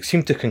 and it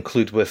seemed to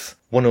conclude with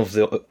one of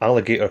the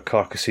alligator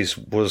carcasses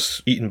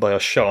was eaten by a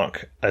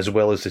shark, as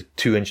well as the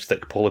 2-inch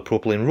thick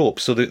polypropylene rope.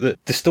 So the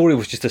story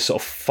was just a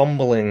sort of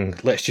fumbling,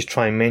 let's just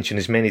try and mention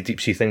as many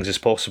deep sea things as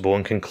possible,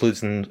 and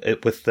concludes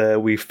it with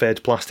we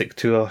fed plastic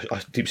to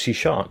a deep sea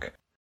shark.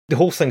 The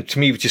whole thing to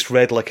me just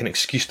read like an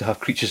excuse to have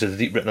Creatures of the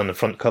Deep written on the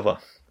front cover.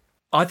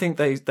 I think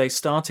they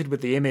started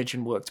with the image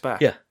and worked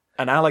back. Yeah.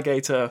 An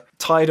alligator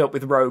tied up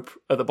with rope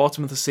at the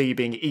bottom of the sea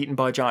being eaten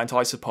by giant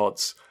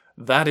isopods.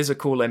 That is a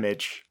cool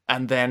image.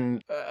 And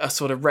then a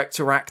sort of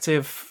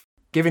retroactive,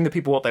 giving the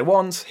people what they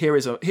want. Here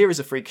is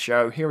a freak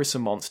show. Here is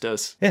some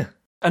monsters. Yeah.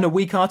 And a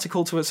weak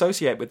article to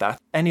associate with that.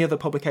 Any other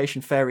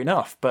publication, fair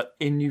enough. But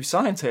in New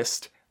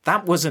Scientist,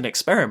 that was an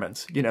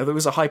experiment. There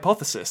was a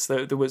hypothesis.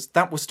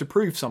 That was to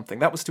prove something.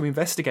 That was to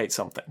investigate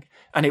something.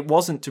 And it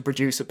wasn't to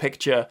produce a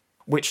picture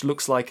which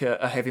looks like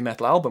a heavy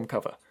metal album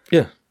cover.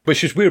 Yeah.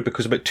 Which is weird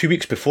because about 2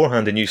 weeks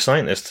beforehand in New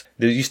Scientist,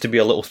 there used to be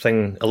a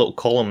little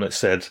column that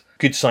said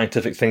good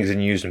scientific things in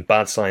news and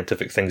bad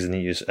scientific things in the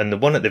news. And the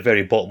one at the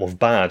very bottom of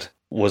bad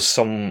was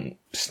some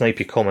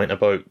snipey comment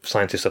about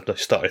scientists have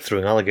started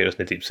throwing alligators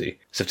in the deep sea.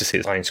 As if to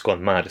say science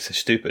gone mad, it's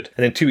stupid.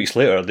 And then 2 weeks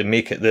later, they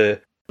make it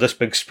this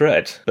big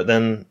spread. But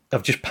then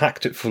I've just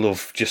packed it full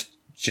of just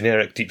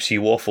generic deep sea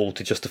waffle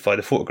to justify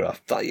the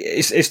photograph.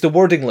 It's the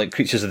wording like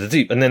Creatures of the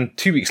Deep. And then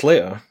 2 weeks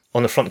later,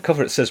 on the front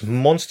cover, it says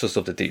Monsters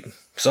of the Deep.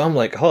 So I'm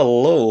like,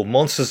 hello,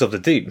 Monsters of the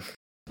Deep.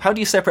 How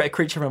do you separate a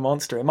creature from a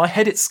monster? In my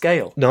head, it's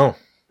scale. No.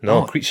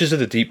 Creatures of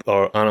the Deep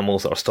are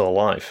animals that are still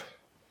alive.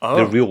 Oh.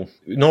 They're real.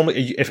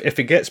 Normally, if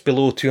it gets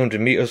below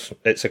 200 metres,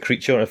 it's a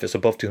creature. If it's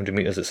above 200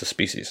 metres, it's a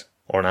species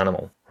or an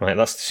animal. Right?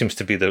 That seems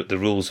to be the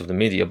rules of the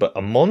media. But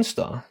a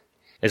monster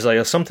is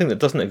either something that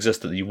doesn't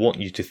exist that you want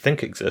you to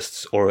think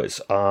exists, or it's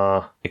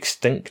a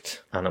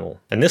extinct animal.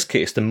 In this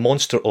case, the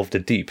monster of the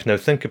deep. Now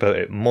think about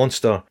it.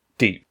 Monster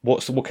deep.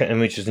 What kind of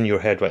image is in your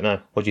head right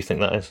now? What do you think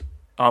that is?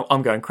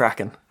 I'm going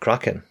Kraken.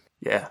 Kraken?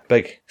 Yeah.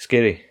 Big,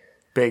 scary.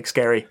 Big,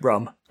 scary,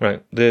 rum.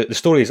 Right. The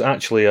story is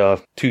actually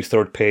a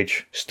 2/3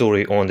 page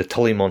story on the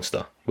Tully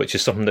monster, which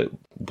is something that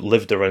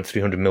lived around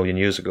 300 million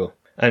years ago.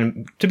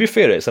 And to be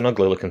fair, it's an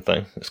ugly looking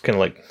thing. It's kind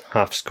of like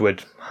half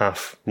squid,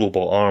 half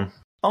robot arm.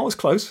 Oh, it's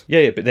close.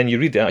 Yeah, but then you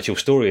read the actual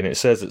story and it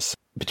says it's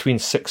between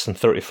 6 and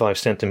 35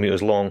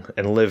 centimetres long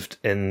and lived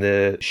in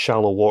the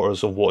shallow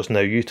waters of what is now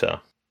Utah.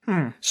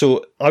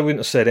 So I wouldn't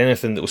have said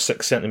anything that was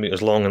 6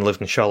 centimetres long and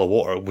lived in shallow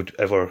water would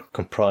ever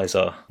comprise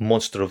a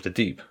monster of the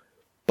deep.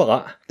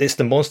 But it's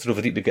the monster of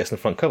the deep that gets in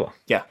the front cover.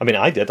 Yeah. I mean,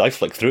 I did. I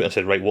flicked through it and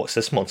said, right, what's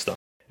this monster?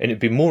 And it'd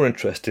be more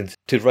interesting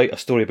to write a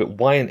story about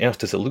why on earth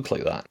does it look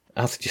like that.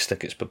 I just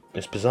think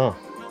it's bizarre.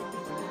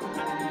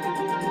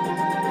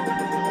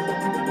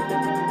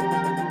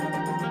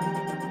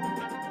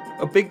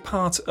 A big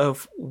part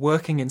of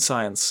working in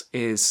science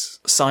is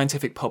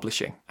scientific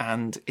publishing,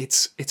 and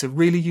it's a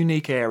really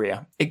unique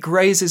area. It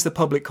grazes the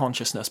public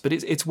consciousness, but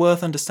it's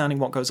worth understanding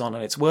what goes on,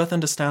 and it's worth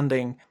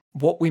understanding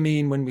what we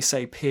mean when we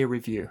say peer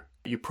review.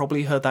 You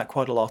probably heard that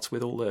quite a lot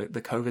with all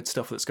the COVID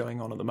stuff that's going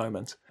on at the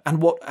moment,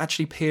 and what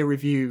actually peer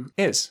review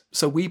is.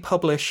 So we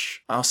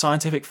publish our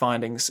scientific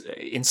findings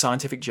in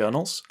scientific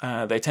journals.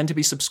 They tend to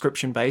be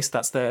subscription-based.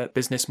 That's their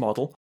business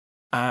model.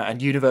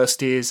 And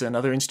universities and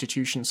other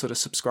institutions sort of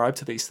subscribe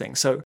to these things.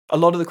 So a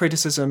lot of the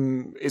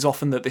criticism is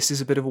often that this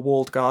is a bit of a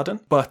walled garden,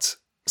 but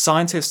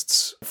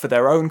scientists, for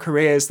their own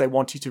careers, they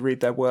want you to read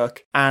their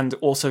work, and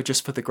also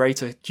just for the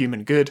greater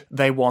human good,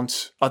 they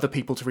want other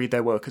people to read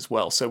their work as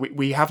well. So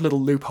we have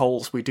little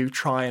loopholes. We do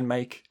try and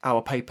make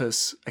our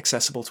papers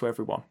accessible to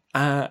everyone.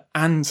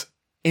 And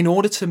in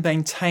order to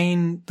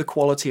maintain the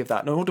quality of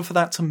that, in order for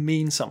that to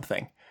mean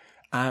something,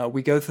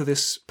 we go through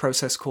this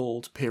process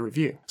called peer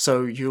review.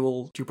 So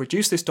you'll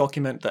produce this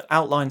document that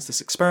outlines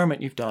this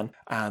experiment you've done,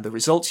 the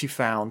results you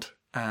found,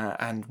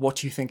 and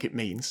what you think it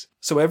means.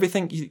 So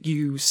everything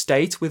you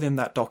state within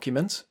that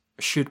document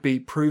should be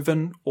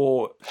proven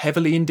or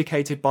heavily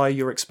indicated by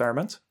your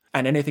experiment.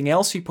 And anything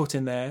else you put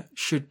in there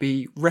should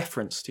be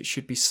referenced. It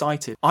should be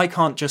cited. I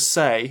can't just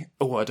say,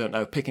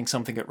 picking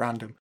something at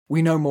random.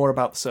 We know more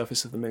about the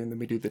surface of the moon than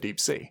we do the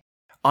deep sea.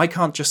 I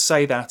can't just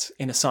say that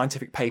in a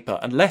scientific paper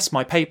unless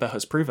my paper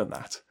has proven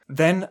that.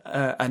 Then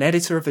an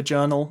editor of a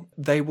journal,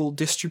 they will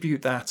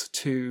distribute that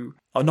to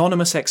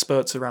anonymous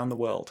experts around the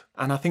world.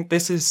 And I think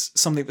this is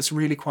something that's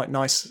really quite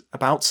nice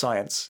about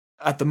science.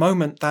 At the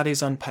moment, that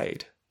is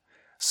unpaid.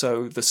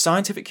 So the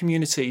scientific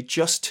community,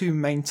 just to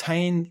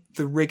maintain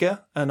the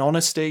rigour and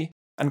honesty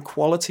and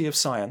quality of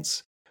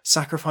science,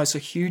 sacrifice a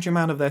huge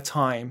amount of their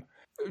time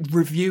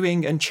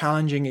reviewing and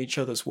challenging each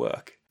other's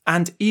work.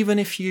 And even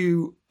if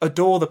you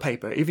adore the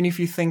paper, even if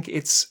you think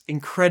it's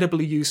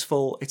incredibly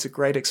useful, it's a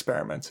great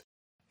experiment,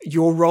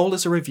 your role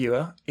as a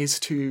reviewer is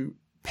to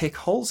pick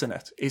holes in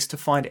it, is to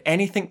find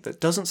anything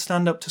that doesn't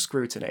stand up to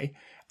scrutiny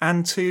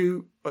and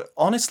to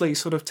honestly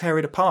sort of tear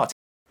it apart.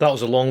 That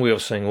was a long way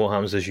of saying what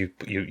happens is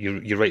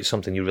you write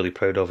something you're really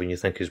proud of and you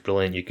think is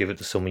brilliant, you give it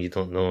to someone you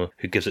don't know,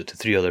 who gives it to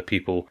 3 other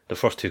people. The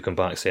first 2 come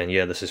back saying,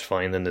 yeah, this is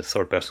fine, then the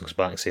third person comes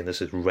back saying this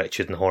is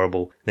wretched and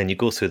horrible. Then you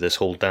go through this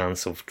whole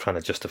dance of trying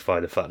to justify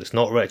the fact it's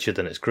not wretched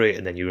and it's great,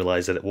 and then you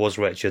realise that it was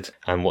wretched,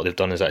 and what they've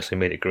done is actually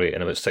made it great,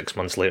 and about 6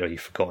 months later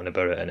you've forgotten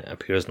about it and it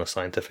appears in a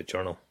scientific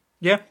journal.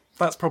 Yeah,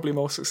 that's probably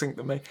more succinct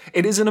than me.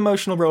 It is an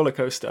emotional roller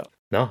coaster.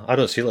 No, I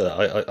don't see it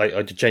like that.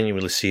 I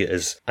genuinely see it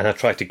as, and I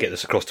try to get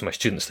this across to my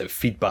students, that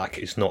feedback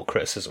is not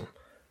criticism.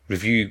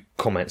 Review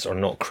comments are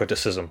not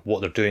criticism.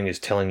 What they're doing is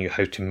telling you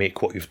how to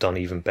make what you've done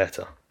even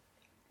better.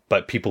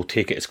 But people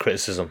take it as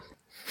criticism.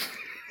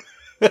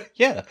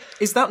 Yeah.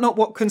 Is that not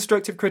what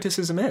constructive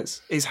criticism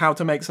is? Is how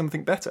to make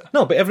something better?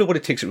 No, but everybody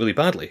takes it really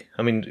badly.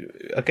 I mean,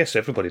 I guess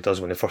everybody does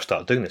when they first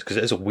start doing this, because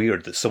it is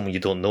weird that someone you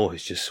don't know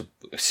has just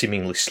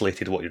seemingly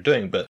slated what you're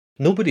doing, but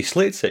nobody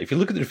slates it. If you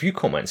look at the review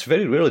comments,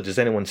 very rarely does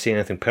anyone say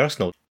anything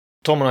personal.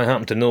 Tom and I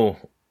happen to know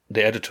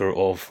the editor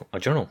of a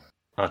journal,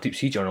 a deep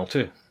sea journal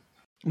too.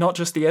 Not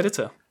just the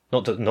editor.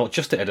 Not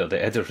just the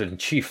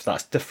editor-in-chief.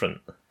 That's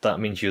different. That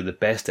means you're the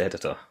best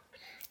editor.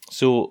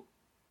 So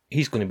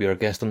he's going to be our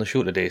guest on the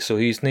show today. So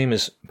his name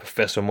is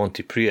Professor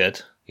Monty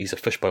Priede. He's a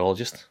fish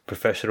biologist,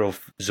 professor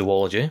of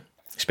zoology.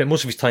 He spent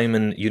most of his time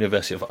in the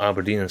University of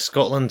Aberdeen in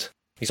Scotland.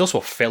 He's also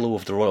a fellow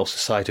of the Royal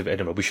Society of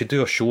Edinburgh. We should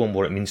do a show on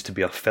what it means to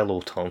be a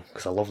fellow, Tom,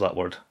 because I love that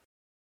word.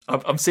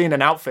 I'm seeing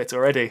an outfit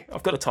already.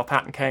 I've got a top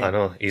hat and cane. I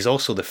know. He's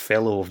also the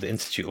fellow of the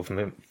Institute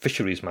of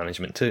Fisheries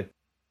Management too.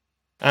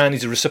 And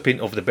he's a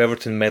recipient of the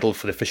Beverton Medal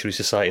for the Fisheries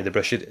Society of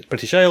the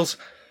British Isles.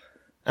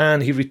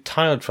 And he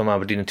retired from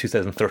Aberdeen in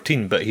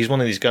 2013, but he's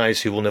one of these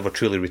guys who will never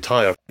truly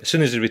retire. As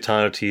soon as he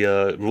retired, he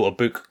wrote a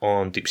book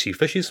on deep-sea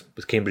fishes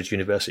with Cambridge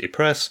University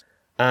Press,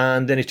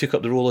 and then he took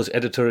up the role as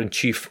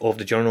editor-in-chief of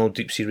the journal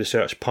Deep Sea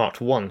Research Part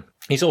 1.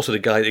 He's also the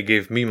guy that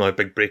gave me my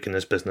big break in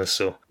this business,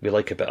 so we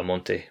like a bit of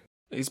Monty.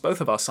 He's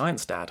both of our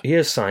science dad. He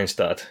is science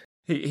dad.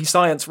 He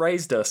science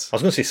raised us. I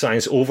was going to say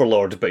science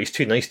overlord, but he's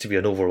too nice to be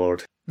an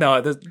overlord.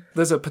 No,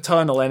 there's a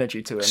paternal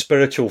energy to him.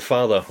 Spiritual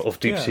father of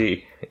deep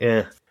sea,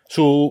 yeah.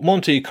 So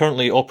Monty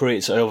currently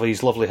operates out of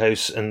his lovely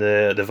house in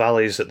the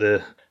valleys at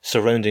the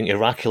surrounding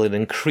Heraclean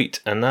in Crete,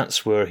 and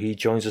that's where he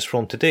joins us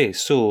from today.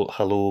 So,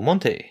 hello,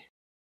 Monty.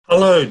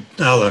 Hello,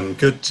 Alan.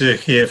 Good to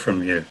hear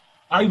from you.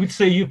 I would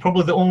say you're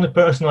probably the only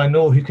person I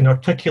know who can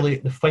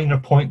articulate the finer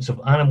points of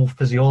animal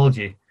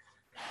physiology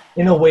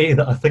in a way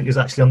that I think is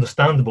actually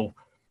understandable.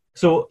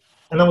 So,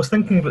 and I was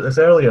thinking about this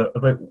earlier,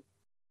 about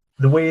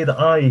the way that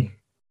I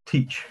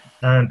teach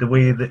and the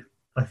way that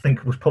I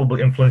think was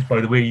probably influenced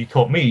by the way you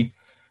taught me,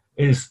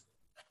 is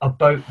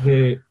about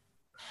the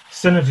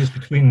synergies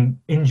between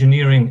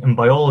engineering and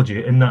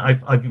biology, in that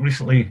I've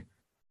recently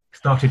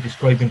started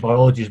describing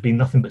biology as being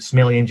nothing but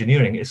smelly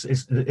engineering.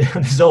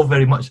 It's all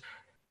very much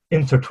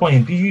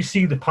intertwined. Do you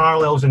see the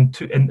parallels in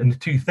the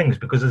two things?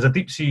 Because as a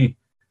deep sea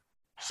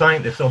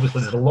scientist,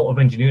 obviously there's a lot of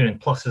engineering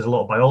plus there's a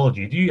lot of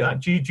biology.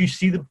 Do you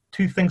see the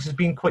two things as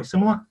being quite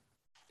similar?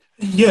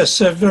 Yes,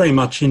 they're very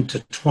much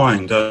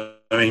intertwined. I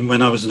mean,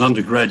 when I was an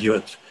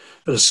undergraduate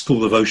at the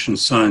School of Ocean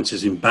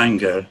Sciences in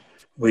Bangor,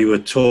 we were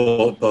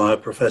taught by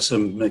Professor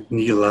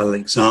McNeill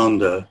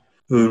Alexander,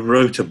 who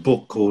wrote a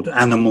book called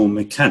Animal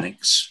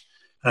Mechanics.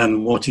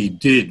 And what he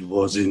did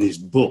was, in his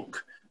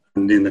book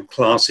and in the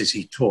classes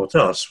he taught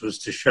us, was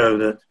to show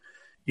that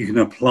you can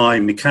apply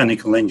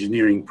mechanical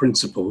engineering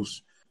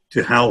principles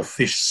to how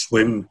fish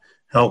swim,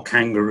 how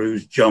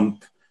kangaroos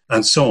jump,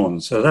 and so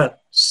on. So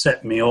that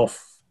set me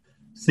off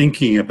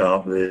thinking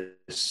about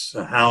this,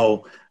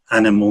 how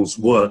animals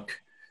work.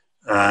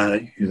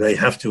 They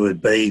have to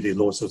obey the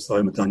laws of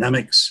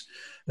thermodynamics.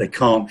 They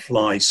can't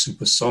fly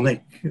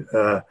supersonic.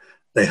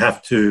 They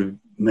have to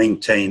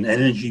maintain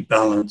energy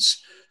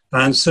balance.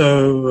 And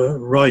so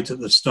right at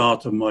the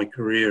start of my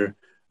career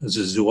as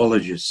a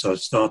zoologist, I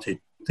started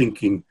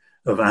thinking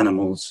of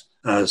animals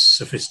as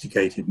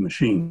sophisticated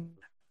machines.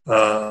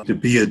 To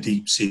be a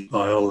deep sea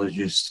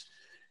biologist,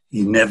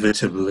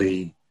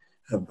 inevitably,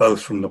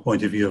 both from the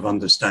point of view of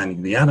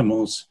understanding the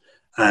animals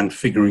and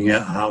figuring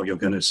out how you're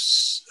going to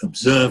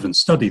observe and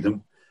study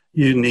them,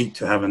 you need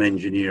to have an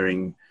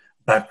engineering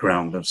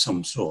background of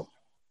some sort.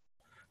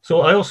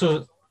 So I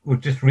also was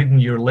just reading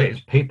your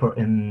latest paper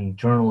in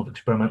Journal of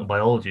Experimental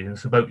Biology, and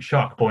it's about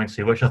shark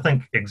buoyancy, which I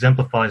think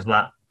exemplifies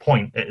that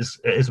point. It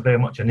is very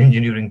much an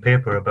engineering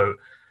paper about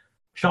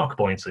shark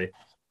buoyancy.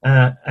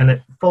 And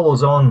it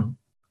follows on,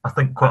 I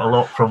think, quite a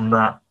lot from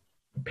that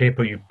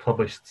paper you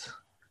published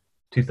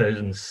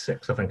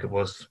 2006, I think it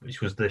was,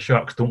 which was the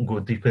sharks don't go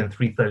deeper than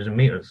 3,000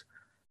 meters.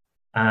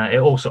 It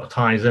all sort of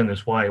ties in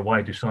as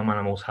why do some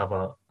animals have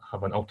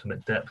an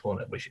ultimate depth on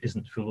it, which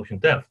isn't full ocean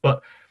depth.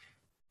 But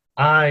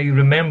I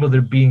remember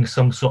there being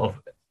some sort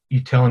of, you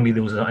telling me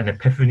there was an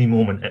epiphany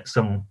moment at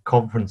some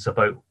conference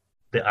about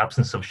the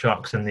absence of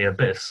sharks in the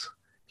abyss.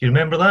 Do you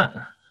remember that?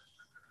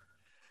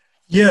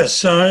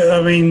 Yes,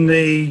 I mean,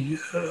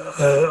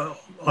 I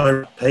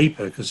wrote a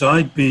paper because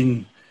I'd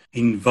been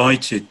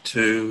invited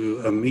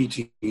to a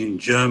meeting in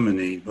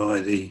Germany by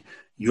the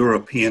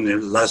European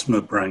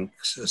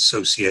Elasmobranchs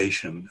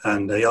Association,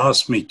 and they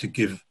asked me to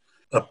give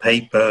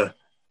a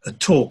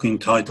talk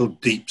entitled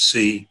Deep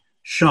Sea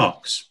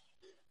Sharks.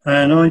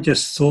 And I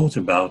just thought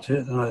about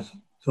it, and I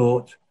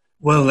thought,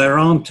 well, there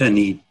aren't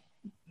any.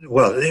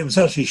 Well, it was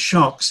actually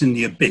sharks in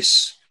the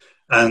abyss,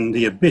 and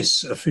the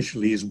abyss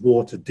officially is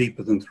water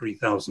deeper than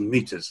 3,000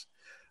 meters.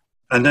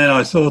 And then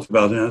I thought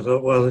about it, and I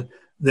thought, well,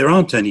 there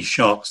aren't any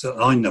sharks that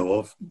I know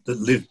of that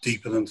live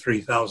deeper than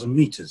 3,000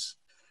 meters.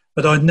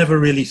 But I'd never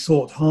really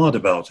thought hard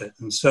about it.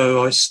 And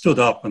so I stood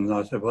up and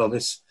I said, well,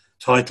 this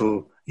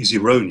title is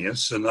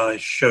erroneous. And I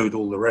showed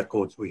all the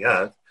records we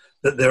had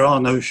that there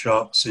are no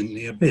sharks in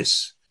the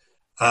abyss.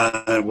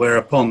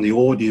 Whereupon the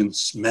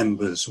audience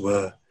members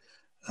were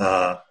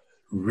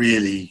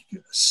really,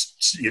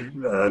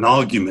 an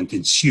argument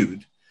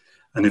ensued.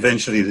 And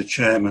eventually the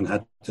chairman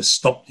had to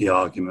stop the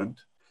argument.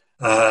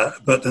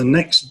 But the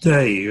next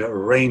day,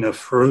 Rainer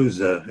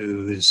Froese,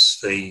 who is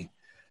the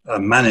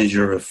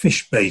manager of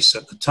Fish Base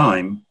at the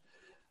time,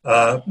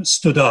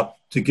 stood up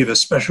to give a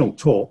special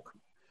talk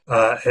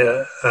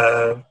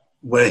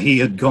where he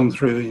had gone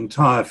through the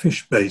entire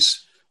Fish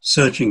Base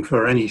searching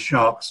for any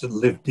sharks that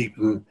lived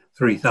deeper than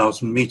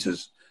 3,000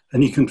 meters.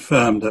 And he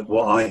confirmed that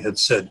what I had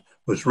said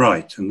was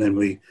right. And then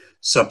we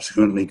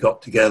subsequently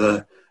got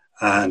together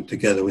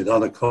with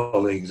other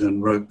colleagues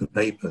and wrote the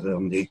paper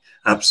on the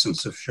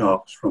absence of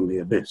sharks from the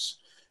abyss.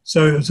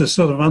 So it was a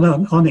sort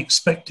of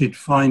unexpected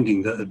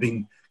finding that had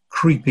been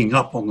creeping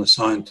up on the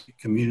scientific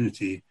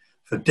community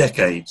for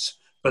decades,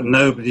 but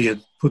nobody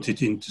had put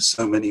it into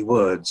so many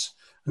words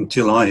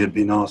until I had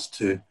been asked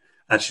to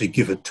actually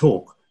give a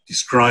talk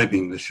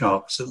describing the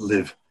sharks that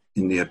live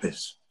in the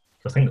abyss.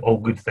 I think all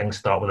good things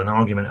start with an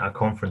argument at a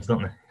conference,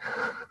 don't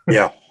they?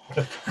 Yeah.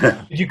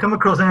 Did you come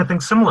across anything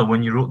similar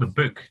when you wrote the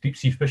book, Deep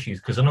Sea Fishes?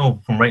 Because I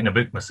know from writing a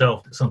book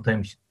myself that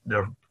sometimes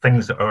there are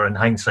things that are in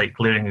hindsight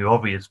glaringly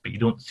obvious, but you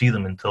don't see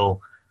them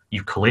until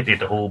you've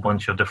collated a whole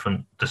bunch of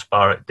different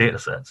disparate data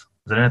sets. Is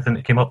there anything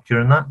that came up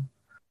during that?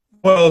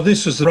 Well,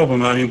 this was the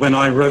problem. I mean, when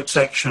I wrote a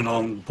section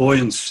on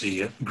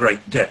buoyancy at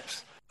great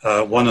depth,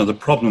 one of the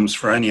problems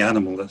for any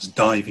animal that's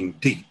diving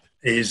deep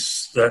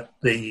is that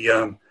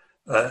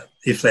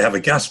if they have a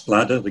gas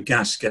bladder, the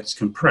gas gets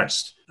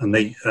compressed and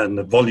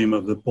the volume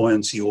of the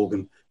buoyancy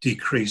organ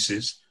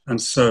decreases, and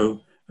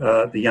so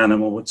the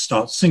animal would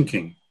start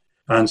sinking.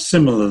 And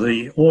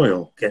similarly,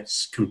 oil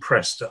gets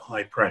compressed at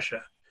high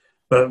pressure.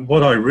 But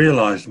what I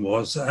realized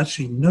was that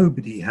actually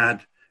nobody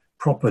had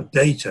proper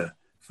data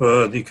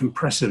for the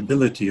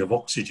compressibility of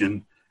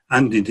oxygen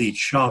and indeed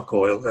shark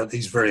oil at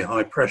these very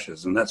high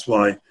pressures. And that's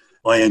why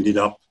I ended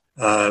up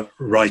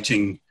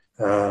writing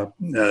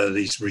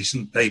these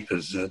recent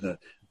papers, the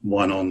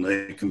one on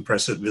the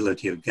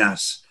compressibility of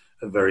gas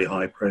at very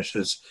high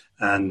pressures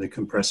and the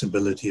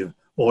compressibility of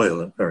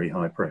oil at very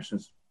high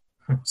pressures.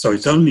 So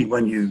it's only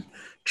when you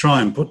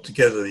try and put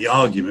together the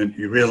argument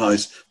you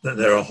realize that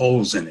there are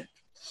holes in it.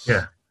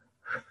 Yeah.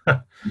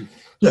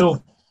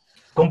 So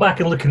going back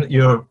and looking at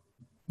your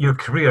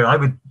career,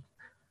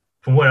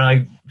 from where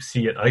I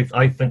see it,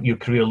 I think your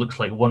career looks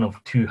like one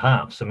of two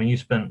halves. I mean, you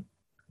spent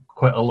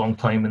quite a long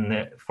time in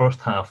the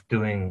first half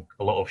doing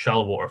a lot of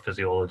shallow water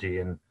physiology,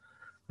 and I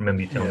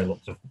remember you telling me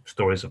lots of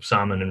stories of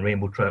salmon and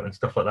rainbow trout and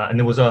stuff like that. And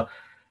there was a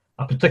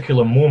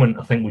particular moment,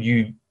 I think, where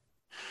you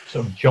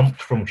sort of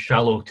jumped from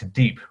shallow to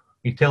deep.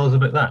 Can you tell us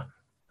about that?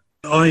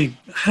 I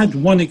had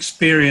one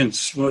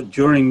experience when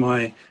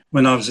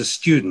I was a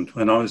student,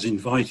 when I was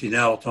invited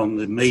out on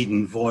the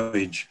maiden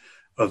voyage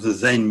of the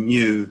then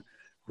new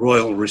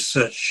Royal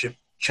Research Ship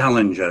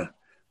Challenger,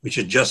 which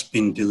had just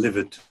been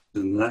delivered to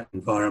the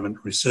Environment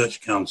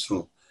Research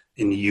Council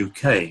in the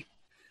UK.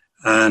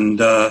 And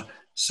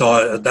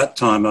so at that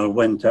time I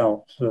went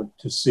out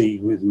to sea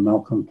with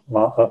Malcolm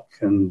Clark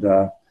and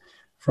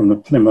from the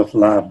Plymouth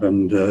Lab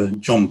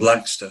and John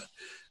Blackster.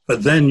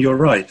 But then you're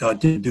right, I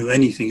didn't do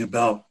anything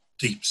about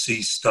deep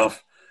sea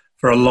stuff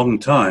for a long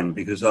time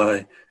because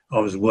I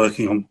was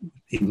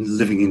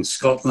living in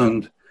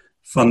Scotland.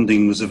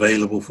 Funding was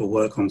available for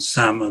work on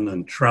salmon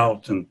and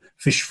trout and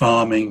fish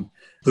farming,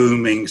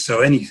 booming.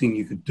 So anything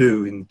you could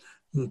do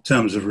in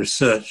terms of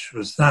research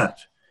was that.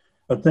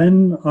 But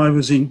then I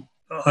was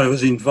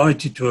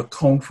invited to a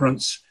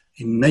conference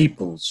in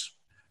Naples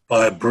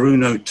by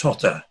Bruno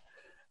Totta,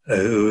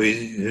 who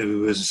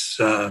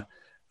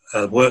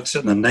works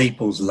at the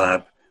Naples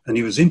lab, and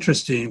he was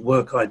interested in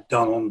work I'd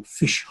done on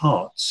fish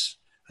hearts.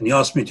 And he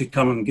asked me to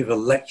come and give a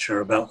lecture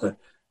about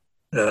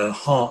the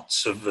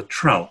hearts of a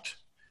trout.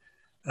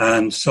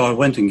 And so I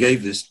went and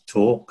gave this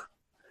talk.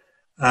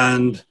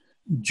 And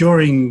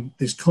during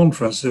this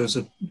conference, there was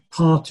a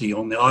party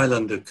on the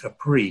island of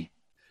Capri.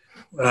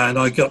 And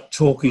I got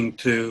talking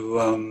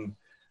to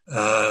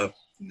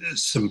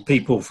some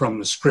people from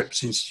the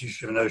Scripps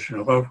Institute of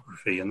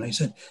Oceanography. And they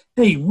said,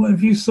 hey, what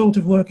have you thought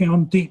of working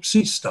on deep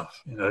sea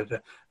stuff?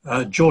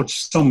 George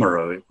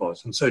Sommerow it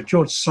was. And so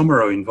George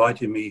Sommerow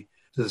invited me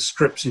to the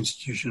Scripps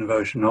Institute of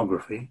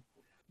Oceanography,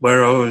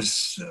 where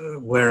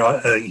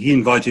he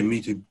invited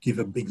me to give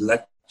a big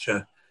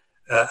lecture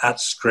at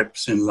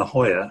Scripps in La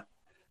Jolla.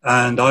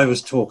 And I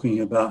was talking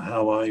about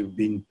how I've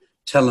been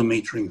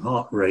telemetering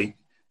heart rate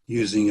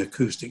using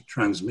acoustic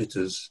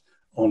transmitters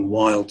on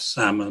wild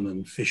salmon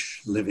and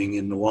fish living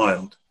in the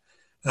wild.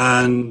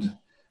 And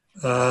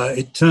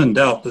it turned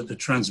out that the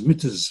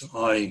transmitters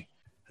I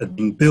had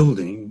been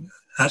building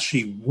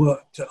actually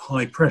worked at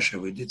high pressure.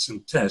 We did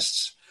some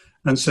tests.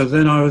 And so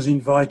then I was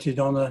invited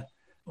on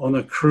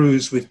a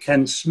cruise with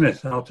Ken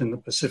Smith out in the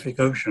Pacific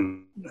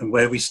Ocean, and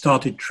where we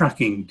started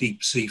tracking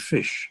deep sea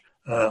fish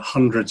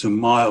hundreds of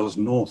miles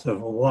north of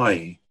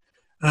Hawaii.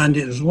 And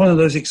it was one of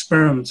those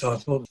experiments I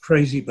thought was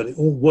crazy, but it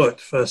all worked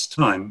first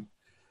time.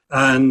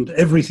 And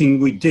everything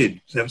we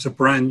did, there was a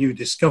brand new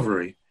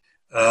discovery.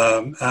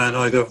 And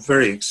I got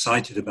very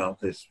excited about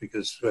this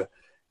because,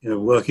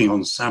 working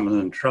on salmon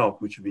and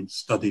trout, which have been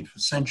studied for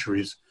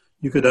centuries,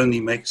 you could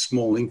only make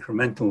small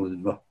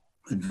incremental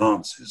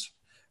advances.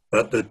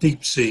 But the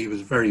deep sea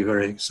was very,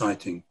 very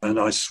exciting. And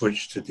I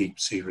switched to deep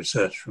sea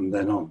research from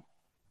then on.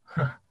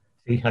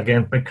 See,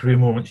 again, big career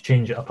moments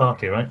change at a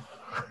party, right?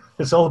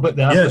 It's all about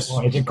the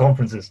after-parties at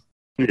conferences.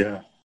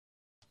 Yeah.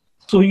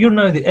 So you're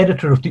now the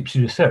editor of Deep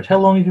Sea Research. How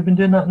long have you been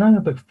doing that now?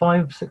 About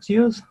 5-6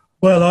 years?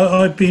 Well,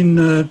 I've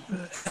been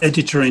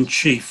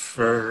editor-in-chief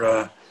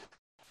for,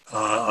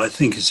 I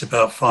think it's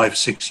about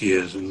 5-6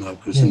 years, and I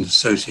was an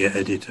associate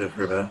editor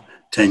for about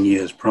 10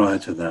 years prior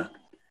to that.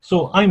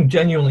 So I'm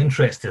genuinely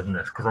interested in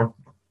this because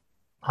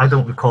I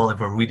don't recall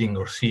ever reading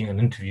or seeing an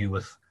interview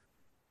with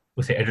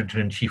the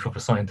editor-in-chief of a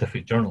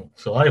scientific journal.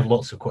 So I have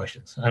lots of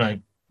questions,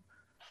 and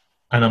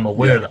I'm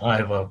aware that I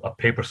have a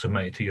paper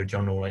submitted to your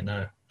journal right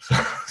now.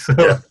 I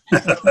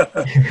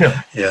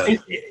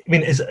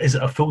mean, is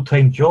it a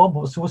full-time job?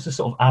 What's the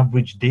sort of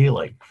average day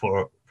like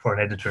for an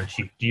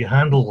editor-in-chief? Do you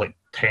handle like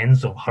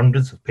tens of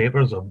hundreds of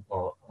papers a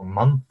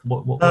month?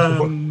 What's the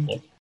work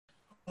like?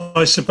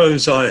 I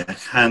suppose I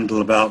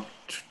handle about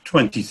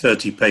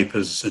 20-30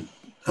 papers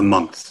a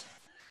month.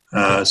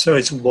 So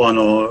it's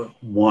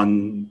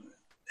one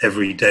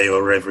every day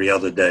or every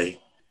other day.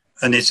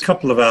 And it's a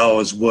couple of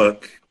hours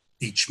work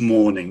each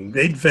morning.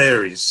 It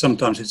varies.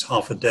 Sometimes it's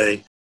half a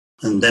day.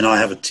 And then I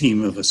have a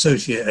team of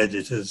associate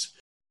editors,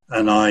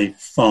 and I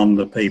farm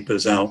the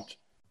papers out,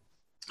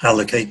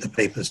 allocate the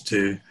papers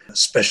to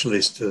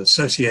specialist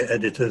associate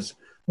editors,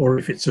 or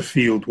if it's a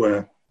field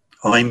where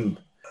I'm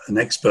an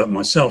expert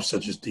myself,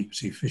 such as deep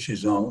sea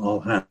fishes,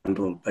 I'll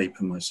handle the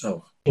paper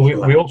myself.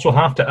 We also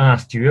have to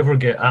ask, do you ever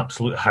get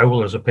absolute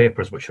howlers of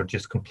papers which are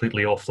just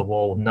completely off the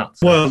wall nuts?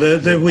 Well,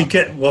 we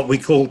get what we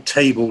call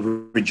table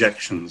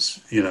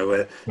rejections,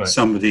 where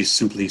somebody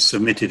simply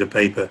submitted a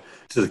paper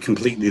to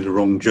completely the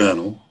wrong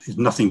journal. It's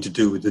nothing to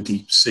do with the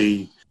deep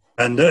sea.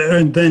 And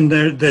then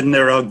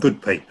there are good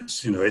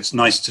papers. It's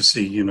nice to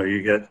see,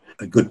 you get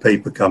a good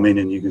paper come in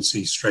and you can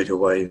see straight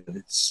away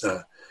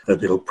that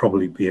that it'll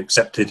probably be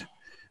accepted.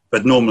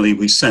 But normally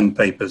we send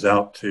papers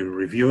out to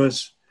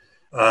reviewers.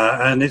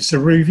 And it's the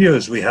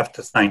reviewers we have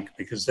to thank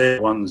because they're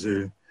the ones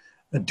who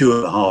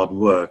do the hard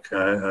work.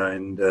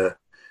 And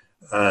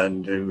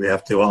we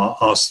have to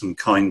ask them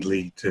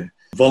kindly to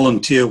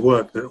volunteer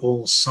work that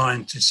all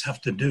scientists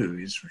have to do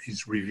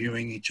is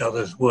reviewing each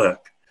other's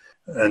work.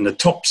 And the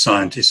top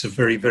scientists are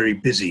very, very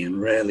busy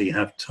and rarely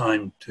have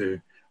time to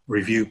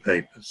review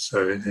papers.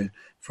 So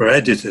for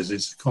editors,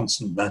 it's a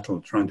constant battle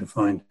trying to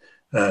find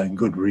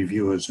good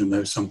reviewers who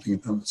know something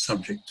about the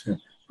subject to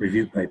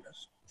review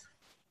papers.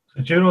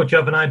 So do you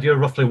have an idea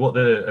roughly what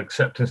the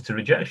acceptance to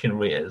rejection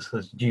rate is?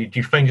 Do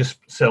you find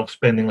yourself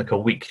spending like a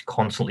week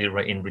constantly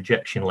writing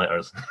rejection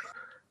letters?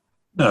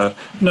 No,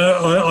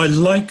 I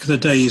like the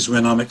days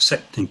when I'm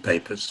accepting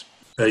papers.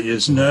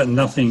 There's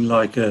nothing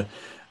like a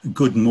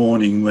good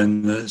morning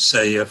when,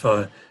 say, if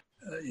I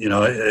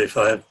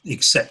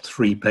accept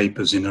 3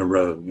 papers in a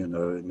row,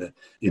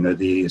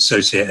 the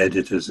associate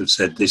editors have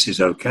said this is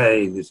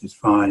okay, this is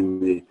fine,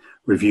 the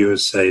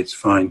reviewers say it's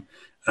fine,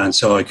 and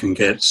so I can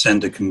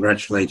send a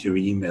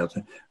congratulatory email.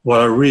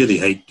 What I really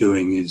hate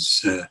doing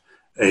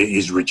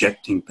is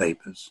rejecting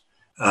papers.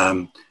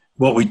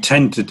 What we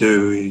tend to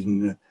do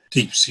in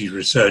deep sea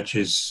research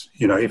is,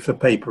 if a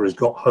paper has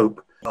got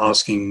hope,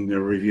 asking the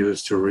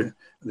reviewers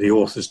the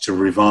authors to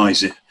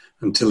revise it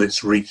until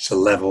it's reached a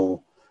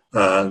level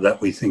that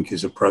we think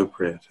is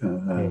appropriate.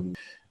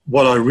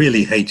 What I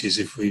really hate is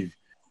if we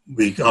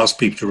ask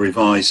people to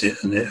revise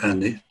it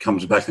and it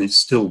comes back and it's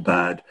still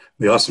bad.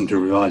 We ask them to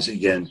revise it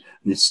again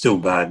and it's still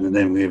bad. And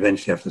then we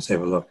eventually have to say,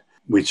 well, look,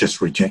 we just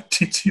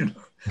reject it,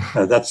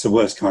 That's the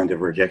worst kind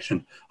of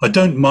rejection. I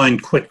don't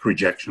mind quick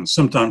rejections.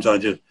 Sometimes I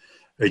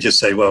just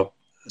say, well,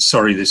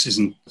 sorry, this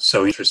isn't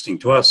so interesting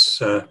to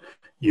us.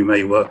 You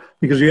may well,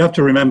 because you have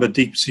to remember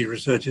deep sea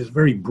research is a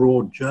very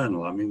broad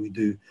journal. I mean, we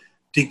do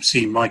deep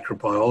sea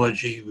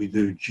microbiology, we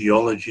do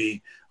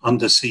geology,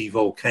 undersea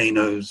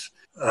volcanoes,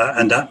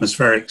 and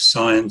atmospheric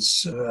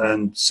science,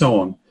 and so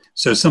on.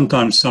 So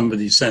sometimes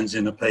somebody sends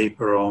in a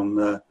paper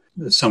on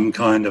some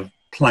kind of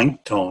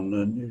plankton,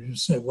 and you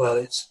say, well,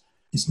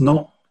 it's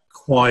not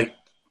quite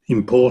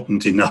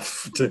important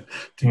enough to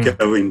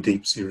go in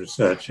deep sea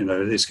research.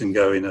 This can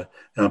go in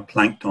a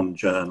plankton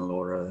journal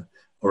or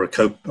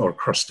a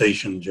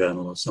crustacean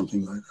journal or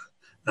something like that.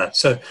 that.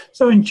 So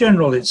in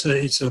general, I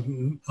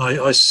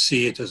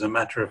see it as a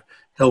matter of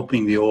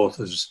helping the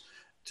authors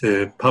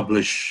to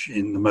publish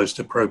in the most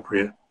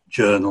appropriate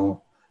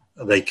journal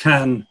they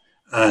can,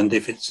 and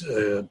if it's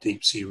a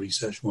deep sea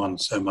research one,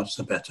 so much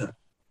the better.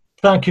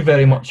 Thank you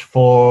very much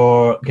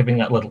for giving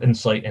that little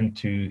insight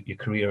into your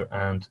career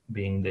and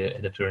being the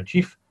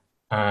editor-in-chief.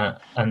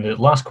 And the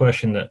last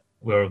question that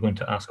we're going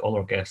to ask all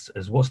our guests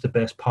is, what's the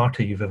best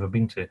party you've ever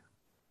been to?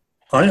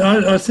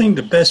 I think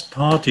the best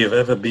party I've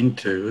ever been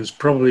to is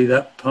probably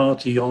that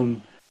party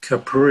on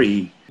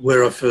Capri,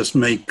 where I first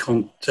made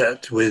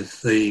contact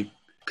with the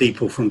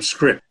people from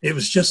Script. It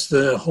was just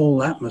the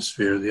whole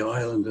atmosphere of the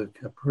island of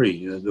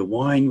Capri. The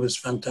wine was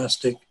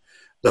fantastic.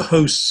 The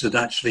hosts had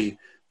actually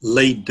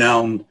laid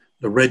down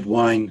the red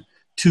wine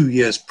 2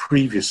 years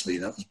previously.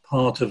 That was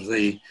part of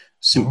the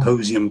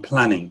symposium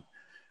planning.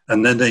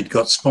 And then they'd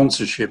got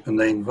sponsorship, and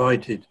they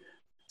invited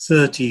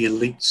 30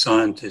 elite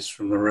scientists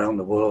from around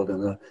the world,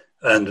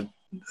 and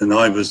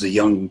I was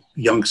the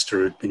youngster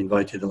who'd been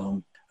invited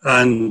along.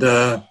 And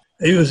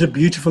it was a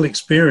beautiful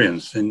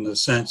experience in the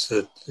sense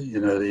that,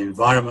 the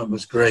environment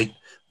was great,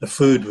 the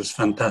food was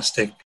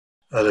fantastic,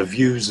 the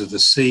views of the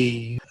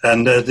sea.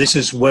 And this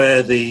is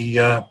where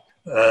the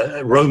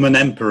Roman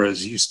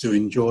emperors used to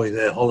enjoy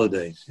their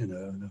holidays,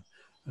 And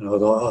I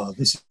thought,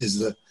 this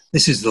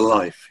is the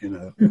life,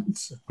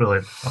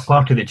 Brilliant. A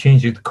party that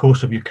changed the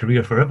course of your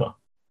career forever.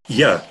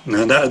 Yeah,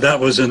 no, that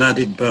was an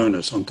added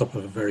bonus on top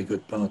of a very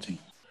good party.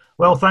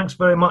 Well, thanks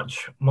very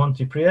much,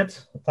 Monty Priede.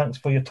 Thanks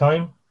for your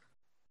time,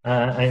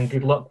 and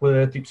good luck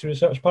with Deep Sea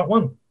Research Part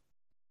 1.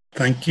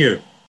 Thank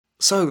you.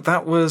 So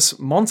that was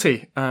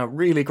Monty.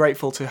 Really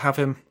grateful to have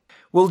him.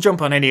 We'll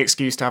jump on any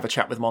excuse to have a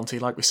chat with Monty.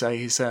 Like we say,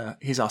 he's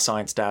our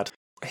science dad.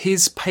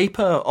 His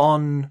paper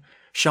on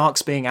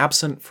sharks being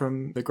absent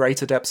from the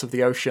greater depths of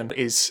the ocean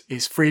is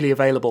freely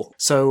available.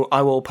 So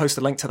I will post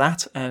a link to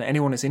that, and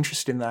anyone who's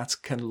interested in that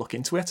can look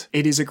into it.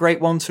 It is a great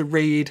one to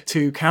read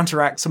to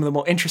counteract some of the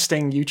more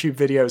interesting YouTube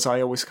videos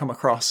I always come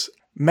across.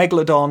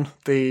 Megalodon,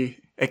 the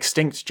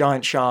extinct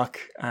giant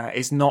shark,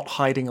 is not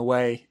hiding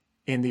away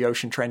in the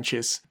ocean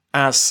trenches,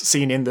 as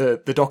seen in the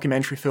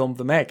documentary film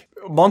The Meg.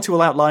 Monty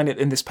will outline it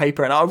in this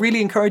paper, and I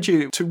really encourage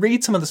you to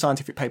read some of the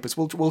scientific papers.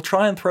 We'll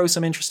try and throw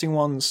some interesting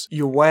ones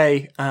your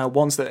way,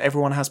 ones that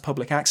everyone has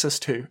public access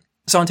to.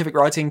 Scientific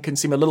writing can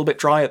seem a little bit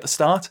dry at the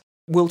start.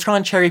 We'll try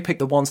and cherry pick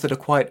the ones that are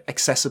quite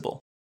accessible.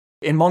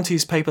 In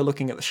Monty's paper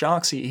looking at the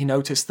sharks, he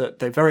noticed that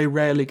they very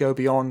rarely go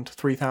beyond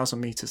 3,000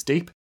 meters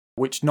deep,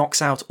 which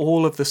knocks out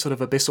all of the sort of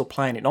abyssal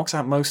plain. It knocks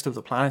out most of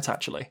the planet,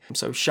 actually.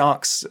 So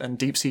sharks and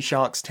deep-sea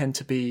sharks tend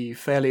to be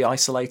fairly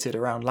isolated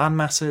around land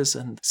masses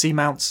and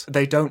seamounts.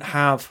 They don't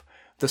have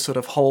the sort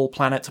of whole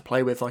planet to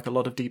play with like a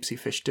lot of deep-sea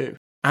fish do.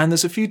 And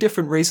there's a few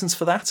different reasons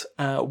for that.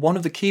 One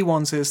of the key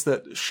ones is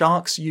that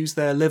sharks use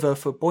their liver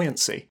for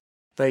buoyancy.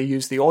 They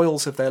use the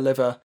oils of their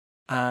liver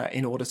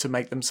in order to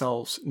make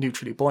themselves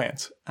neutrally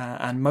buoyant.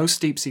 And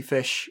most deep-sea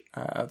fish,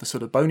 the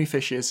sort of bony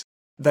fishes,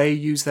 they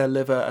use their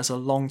liver as a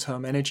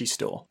long-term energy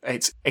store.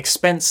 It's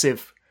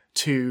expensive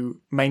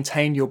to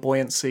maintain your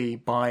buoyancy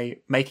by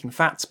making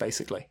fats,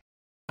 basically.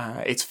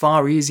 It's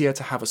far easier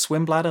to have a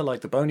swim bladder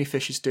like the bony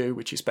fishes do,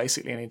 which is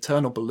basically an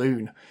internal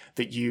balloon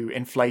that you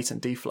inflate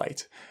and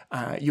deflate.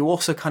 You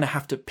also kind of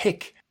have to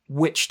pick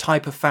which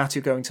type of fat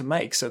you're going to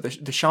make. So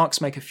the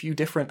sharks make a few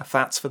different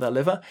fats for their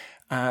liver.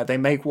 They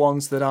make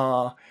ones that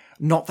are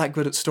not that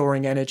good at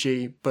storing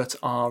energy, but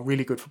are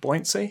really good for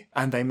buoyancy.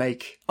 And they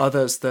make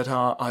others that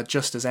are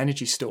just as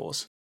energy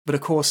stores. But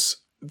of course,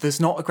 there's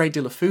not a great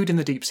deal of food in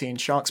the deep sea,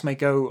 and sharks may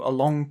go a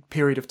long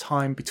period of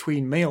time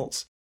between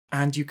meals.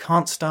 And you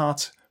can't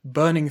start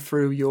burning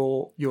through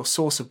your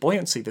source of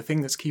buoyancy, the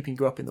thing that's keeping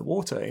you up in the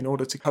water, in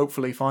order to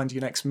hopefully find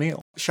your next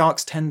meal.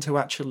 Sharks tend to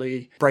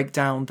actually break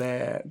down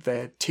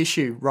their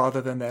tissue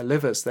rather than their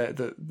livers.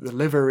 The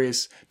liver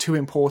is too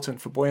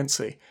important for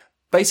buoyancy.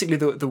 Basically,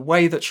 the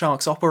way that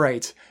sharks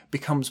operate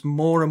becomes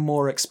more and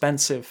more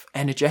expensive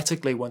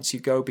energetically once you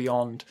go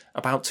beyond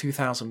about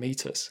 2,000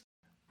 meters.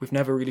 We've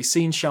never really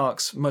seen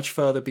sharks much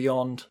further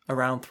beyond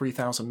around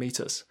 3,000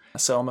 meters.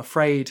 So I'm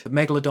afraid the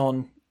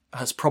Megalodon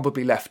has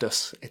probably left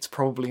us. It's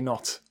probably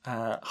not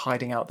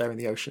hiding out there in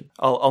the ocean.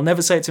 I'll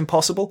never say it's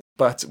impossible,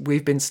 but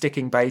we've been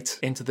sticking bait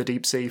into the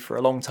deep sea for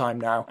a long time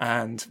now,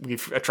 and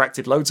we've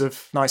attracted loads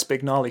of nice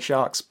big gnarly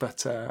sharks,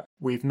 but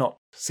we've not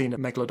seen a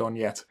Megalodon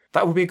yet.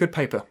 That would be a good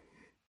paper.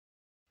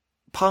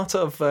 Part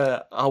of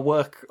our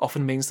work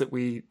often means that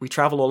we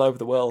travel all over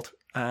the world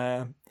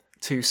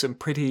to some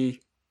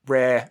pretty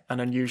rare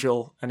and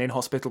unusual and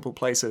inhospitable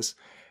places,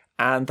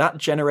 and that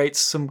generates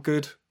some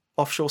good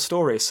offshore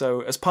stories.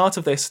 So as part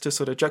of this, to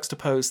sort of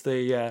juxtapose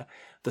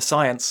the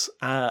science,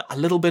 a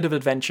little bit of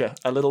adventure,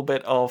 a little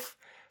bit of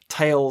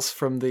tales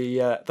from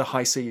the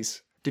high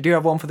seas. Did you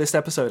have one for this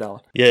episode,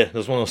 Alan? Yeah,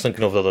 there's one I was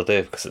thinking of the other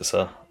day, because it's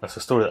a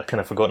story that I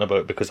kind of forgotten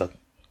about because I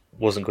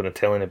wasn't going to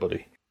tell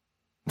anybody.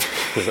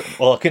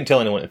 Well, I couldn't tell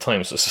anyone at the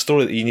time, so it's a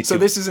story that you need to... So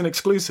this is an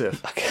exclusive?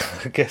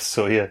 I guess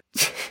so, yeah.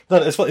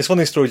 No, it's one of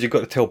these stories you've got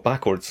to tell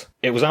backwards.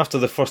 It was after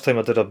the first time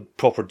I did a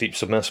proper deep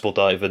submersible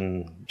dive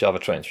in Java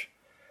Trench.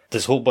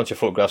 there's a whole bunch of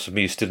photographs of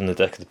me stood on the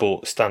deck of the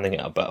boat, standing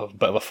at a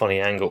bit of a funny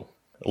angle.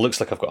 It looks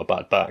like I've got a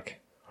bad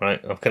back,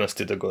 right? I've kind of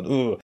stood there going,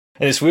 ooh.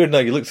 And it's weird now,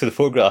 you look through the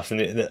photographs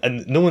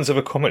and no one's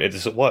ever commented,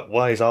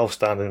 why is Al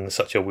standing in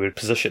such a weird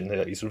position?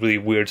 It's a really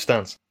weird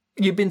stance.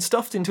 You've been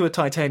stuffed into a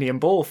titanium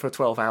ball for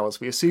 12 hours.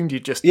 We assumed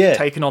you'd just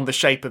taken on the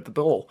shape of the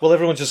ball. Well,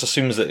 everyone just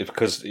assumes that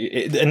because...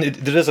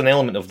 there is an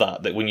element of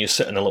that when you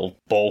sit in a little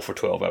ball for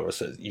 12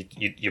 hours,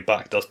 your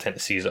back does tend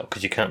to seize up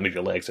because you can't move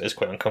your legs. It is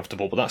quite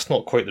uncomfortable, but that's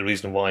not quite the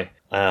reason why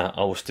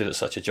I was stood at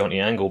such a jaunty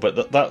angle.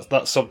 But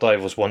that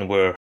subdive was one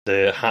where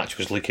the hatch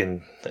was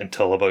leaking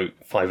until about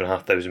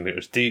 5,500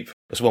 metres deep. It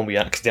was one we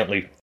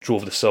accidentally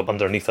drove the sub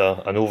underneath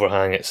an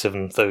overhang at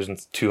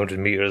 7,200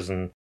 metres,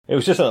 and it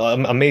was just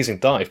an amazing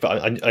dive,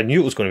 but I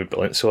knew it was going to be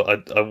brilliant, so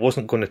I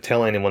wasn't going to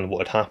tell anyone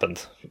what had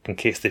happened in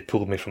case they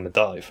pulled me from the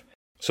dive.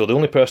 So the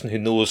only person who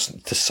knows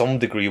to some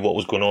degree what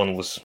was going on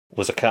was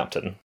a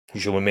captain, who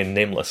shall remain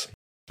nameless.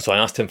 So I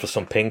asked him for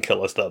some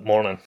painkillers that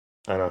morning,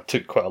 and I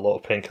took quite a lot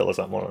of painkillers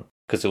that morning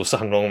because there was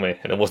something wrong with me,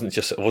 and it wasn't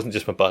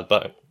just my bad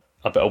back.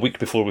 About a week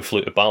before we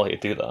flew to Bali to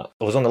do that,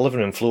 I was on the living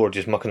room floor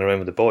just mucking around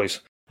with the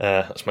boys.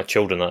 That's my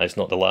children, that is,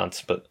 not the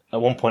lads. But at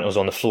one point I was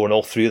on the floor and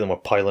all three of them were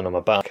piling on my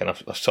back, and I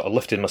sort of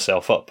lifted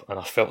myself up and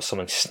I felt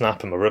something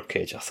snap in my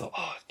ribcage. I thought,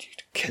 oh, you're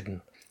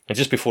kidding. And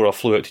just before I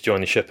flew out to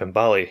join the ship in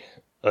Bali,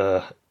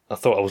 I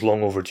thought I was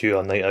long overdue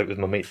a night out with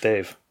my mate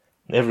Dave.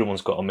 And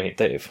everyone's got a mate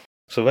Dave.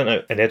 So I went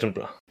out in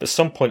Edinburgh. But at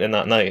some point in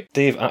that night,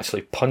 Dave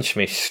actually punched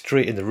me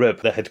straight in the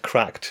rib that had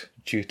cracked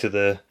due to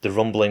the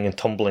rumbling and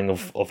tumbling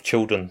of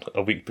children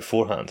a week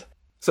beforehand.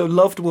 So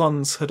loved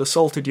ones had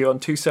assaulted you on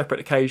two separate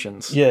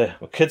occasions? Yeah,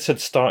 my kids had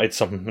started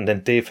something and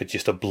then Dave had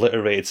just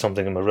obliterated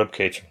something in my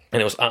ribcage,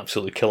 and it was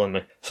absolutely killing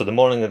me. So the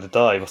morning of the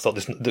dive, I thought,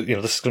 this is going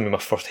to be my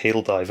first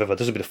hail dive ever.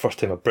 This will be the first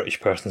time a British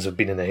person's have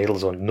been in a hail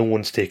zone. No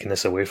one's taken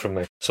this away from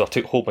me. So I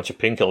took a whole bunch of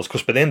painkillers. Of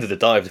course, by the end of the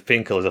dive, the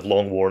painkillers have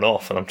long worn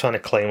off, and I'm trying to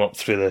climb up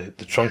through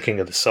the trunking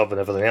of the sub and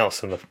everything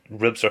else, and my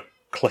ribs are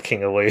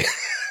clicking away.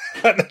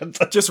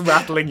 Just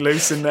rattling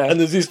loose in there. And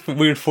there's these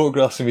weird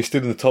photographs of me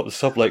stood on the top of the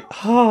sub like,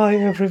 hi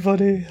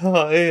everybody,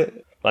 hi.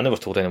 I never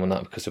told anyone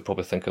that because they'd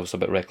probably think I was a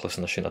bit reckless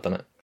and I shouldn't have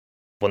done it.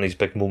 One of these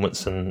big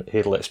moments in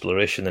aerial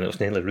exploration, and it was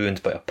nearly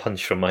ruined by a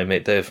punch from my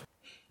mate Dave.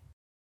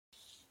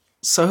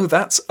 So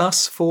that's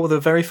us for the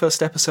very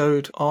first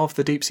episode of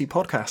the Deep Sea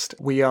Podcast.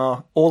 We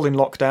are all in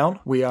lockdown.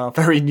 We are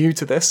very new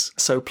to this,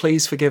 so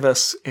please forgive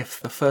us if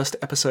the first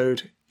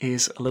episode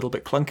is a little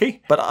bit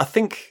clunky. But I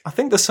think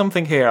there's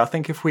something here. I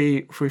think if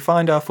we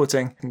find our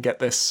footing and get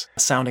this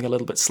sounding a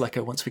little bit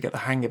slicker once we get the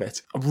hang of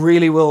it, I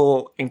really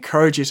will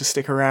encourage you to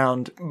stick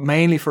around,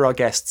 mainly for our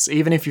guests,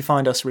 even if you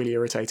find us really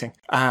irritating.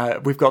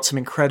 We've got some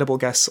incredible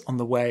guests on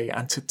the way,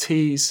 and to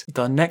tease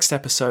the next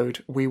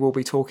episode, we will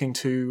be talking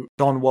to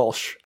Don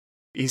Walsh.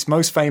 He's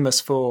most famous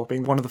for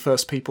being one of the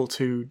first people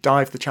to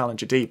dive the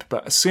Challenger deep,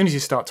 but as soon as you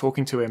start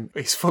talking to him,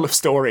 he's full of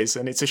stories,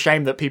 and it's a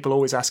shame that people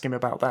always ask him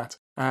about that.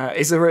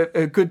 Is there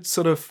a good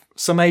sort of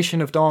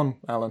summation of Don,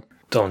 Alan?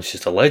 Don's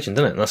just a legend,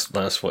 isn't it?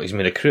 That's what he's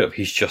made a career of.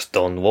 He's just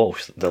Don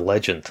Walsh, the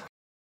legend.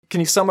 Can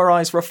you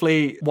summarise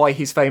roughly why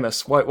he's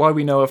famous? Why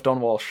we know of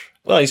Don Walsh?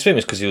 Well, he's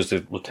famous because he was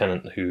the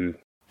lieutenant who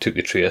took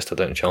the Trieste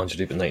down to Challenger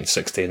Deep in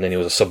 1960, and then he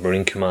was a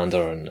submarine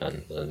commander and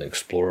an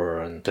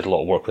explorer and did a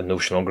lot of work with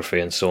oceanography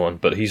and so on.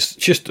 But he's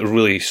just a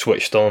really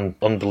switched on,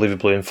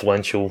 unbelievably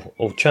influential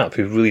old chap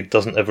who really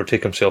doesn't ever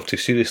take himself too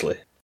seriously.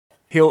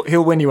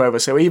 He'll win you over,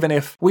 so even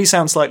if we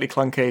sound slightly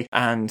clunky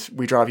and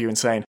we drive you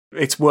insane,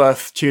 it's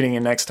worth tuning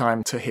in next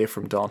time to hear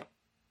from Don.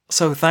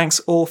 So thanks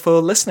all for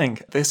listening.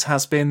 This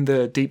has been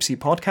the Deep Sea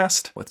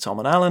Podcast with Tom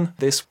and Alan.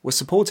 This was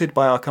supported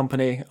by our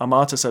company,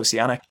 Armatus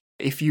Oceanic.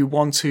 If you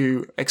want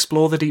to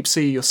explore the deep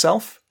sea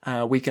yourself,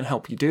 we can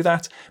help you do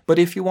that. But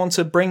if you want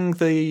to bring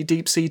the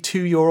deep sea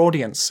to your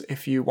audience,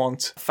 if you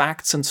want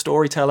facts and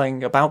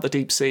storytelling about the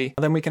deep sea,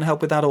 then we can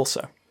help with that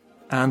also.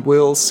 And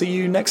we'll see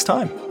you next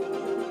time.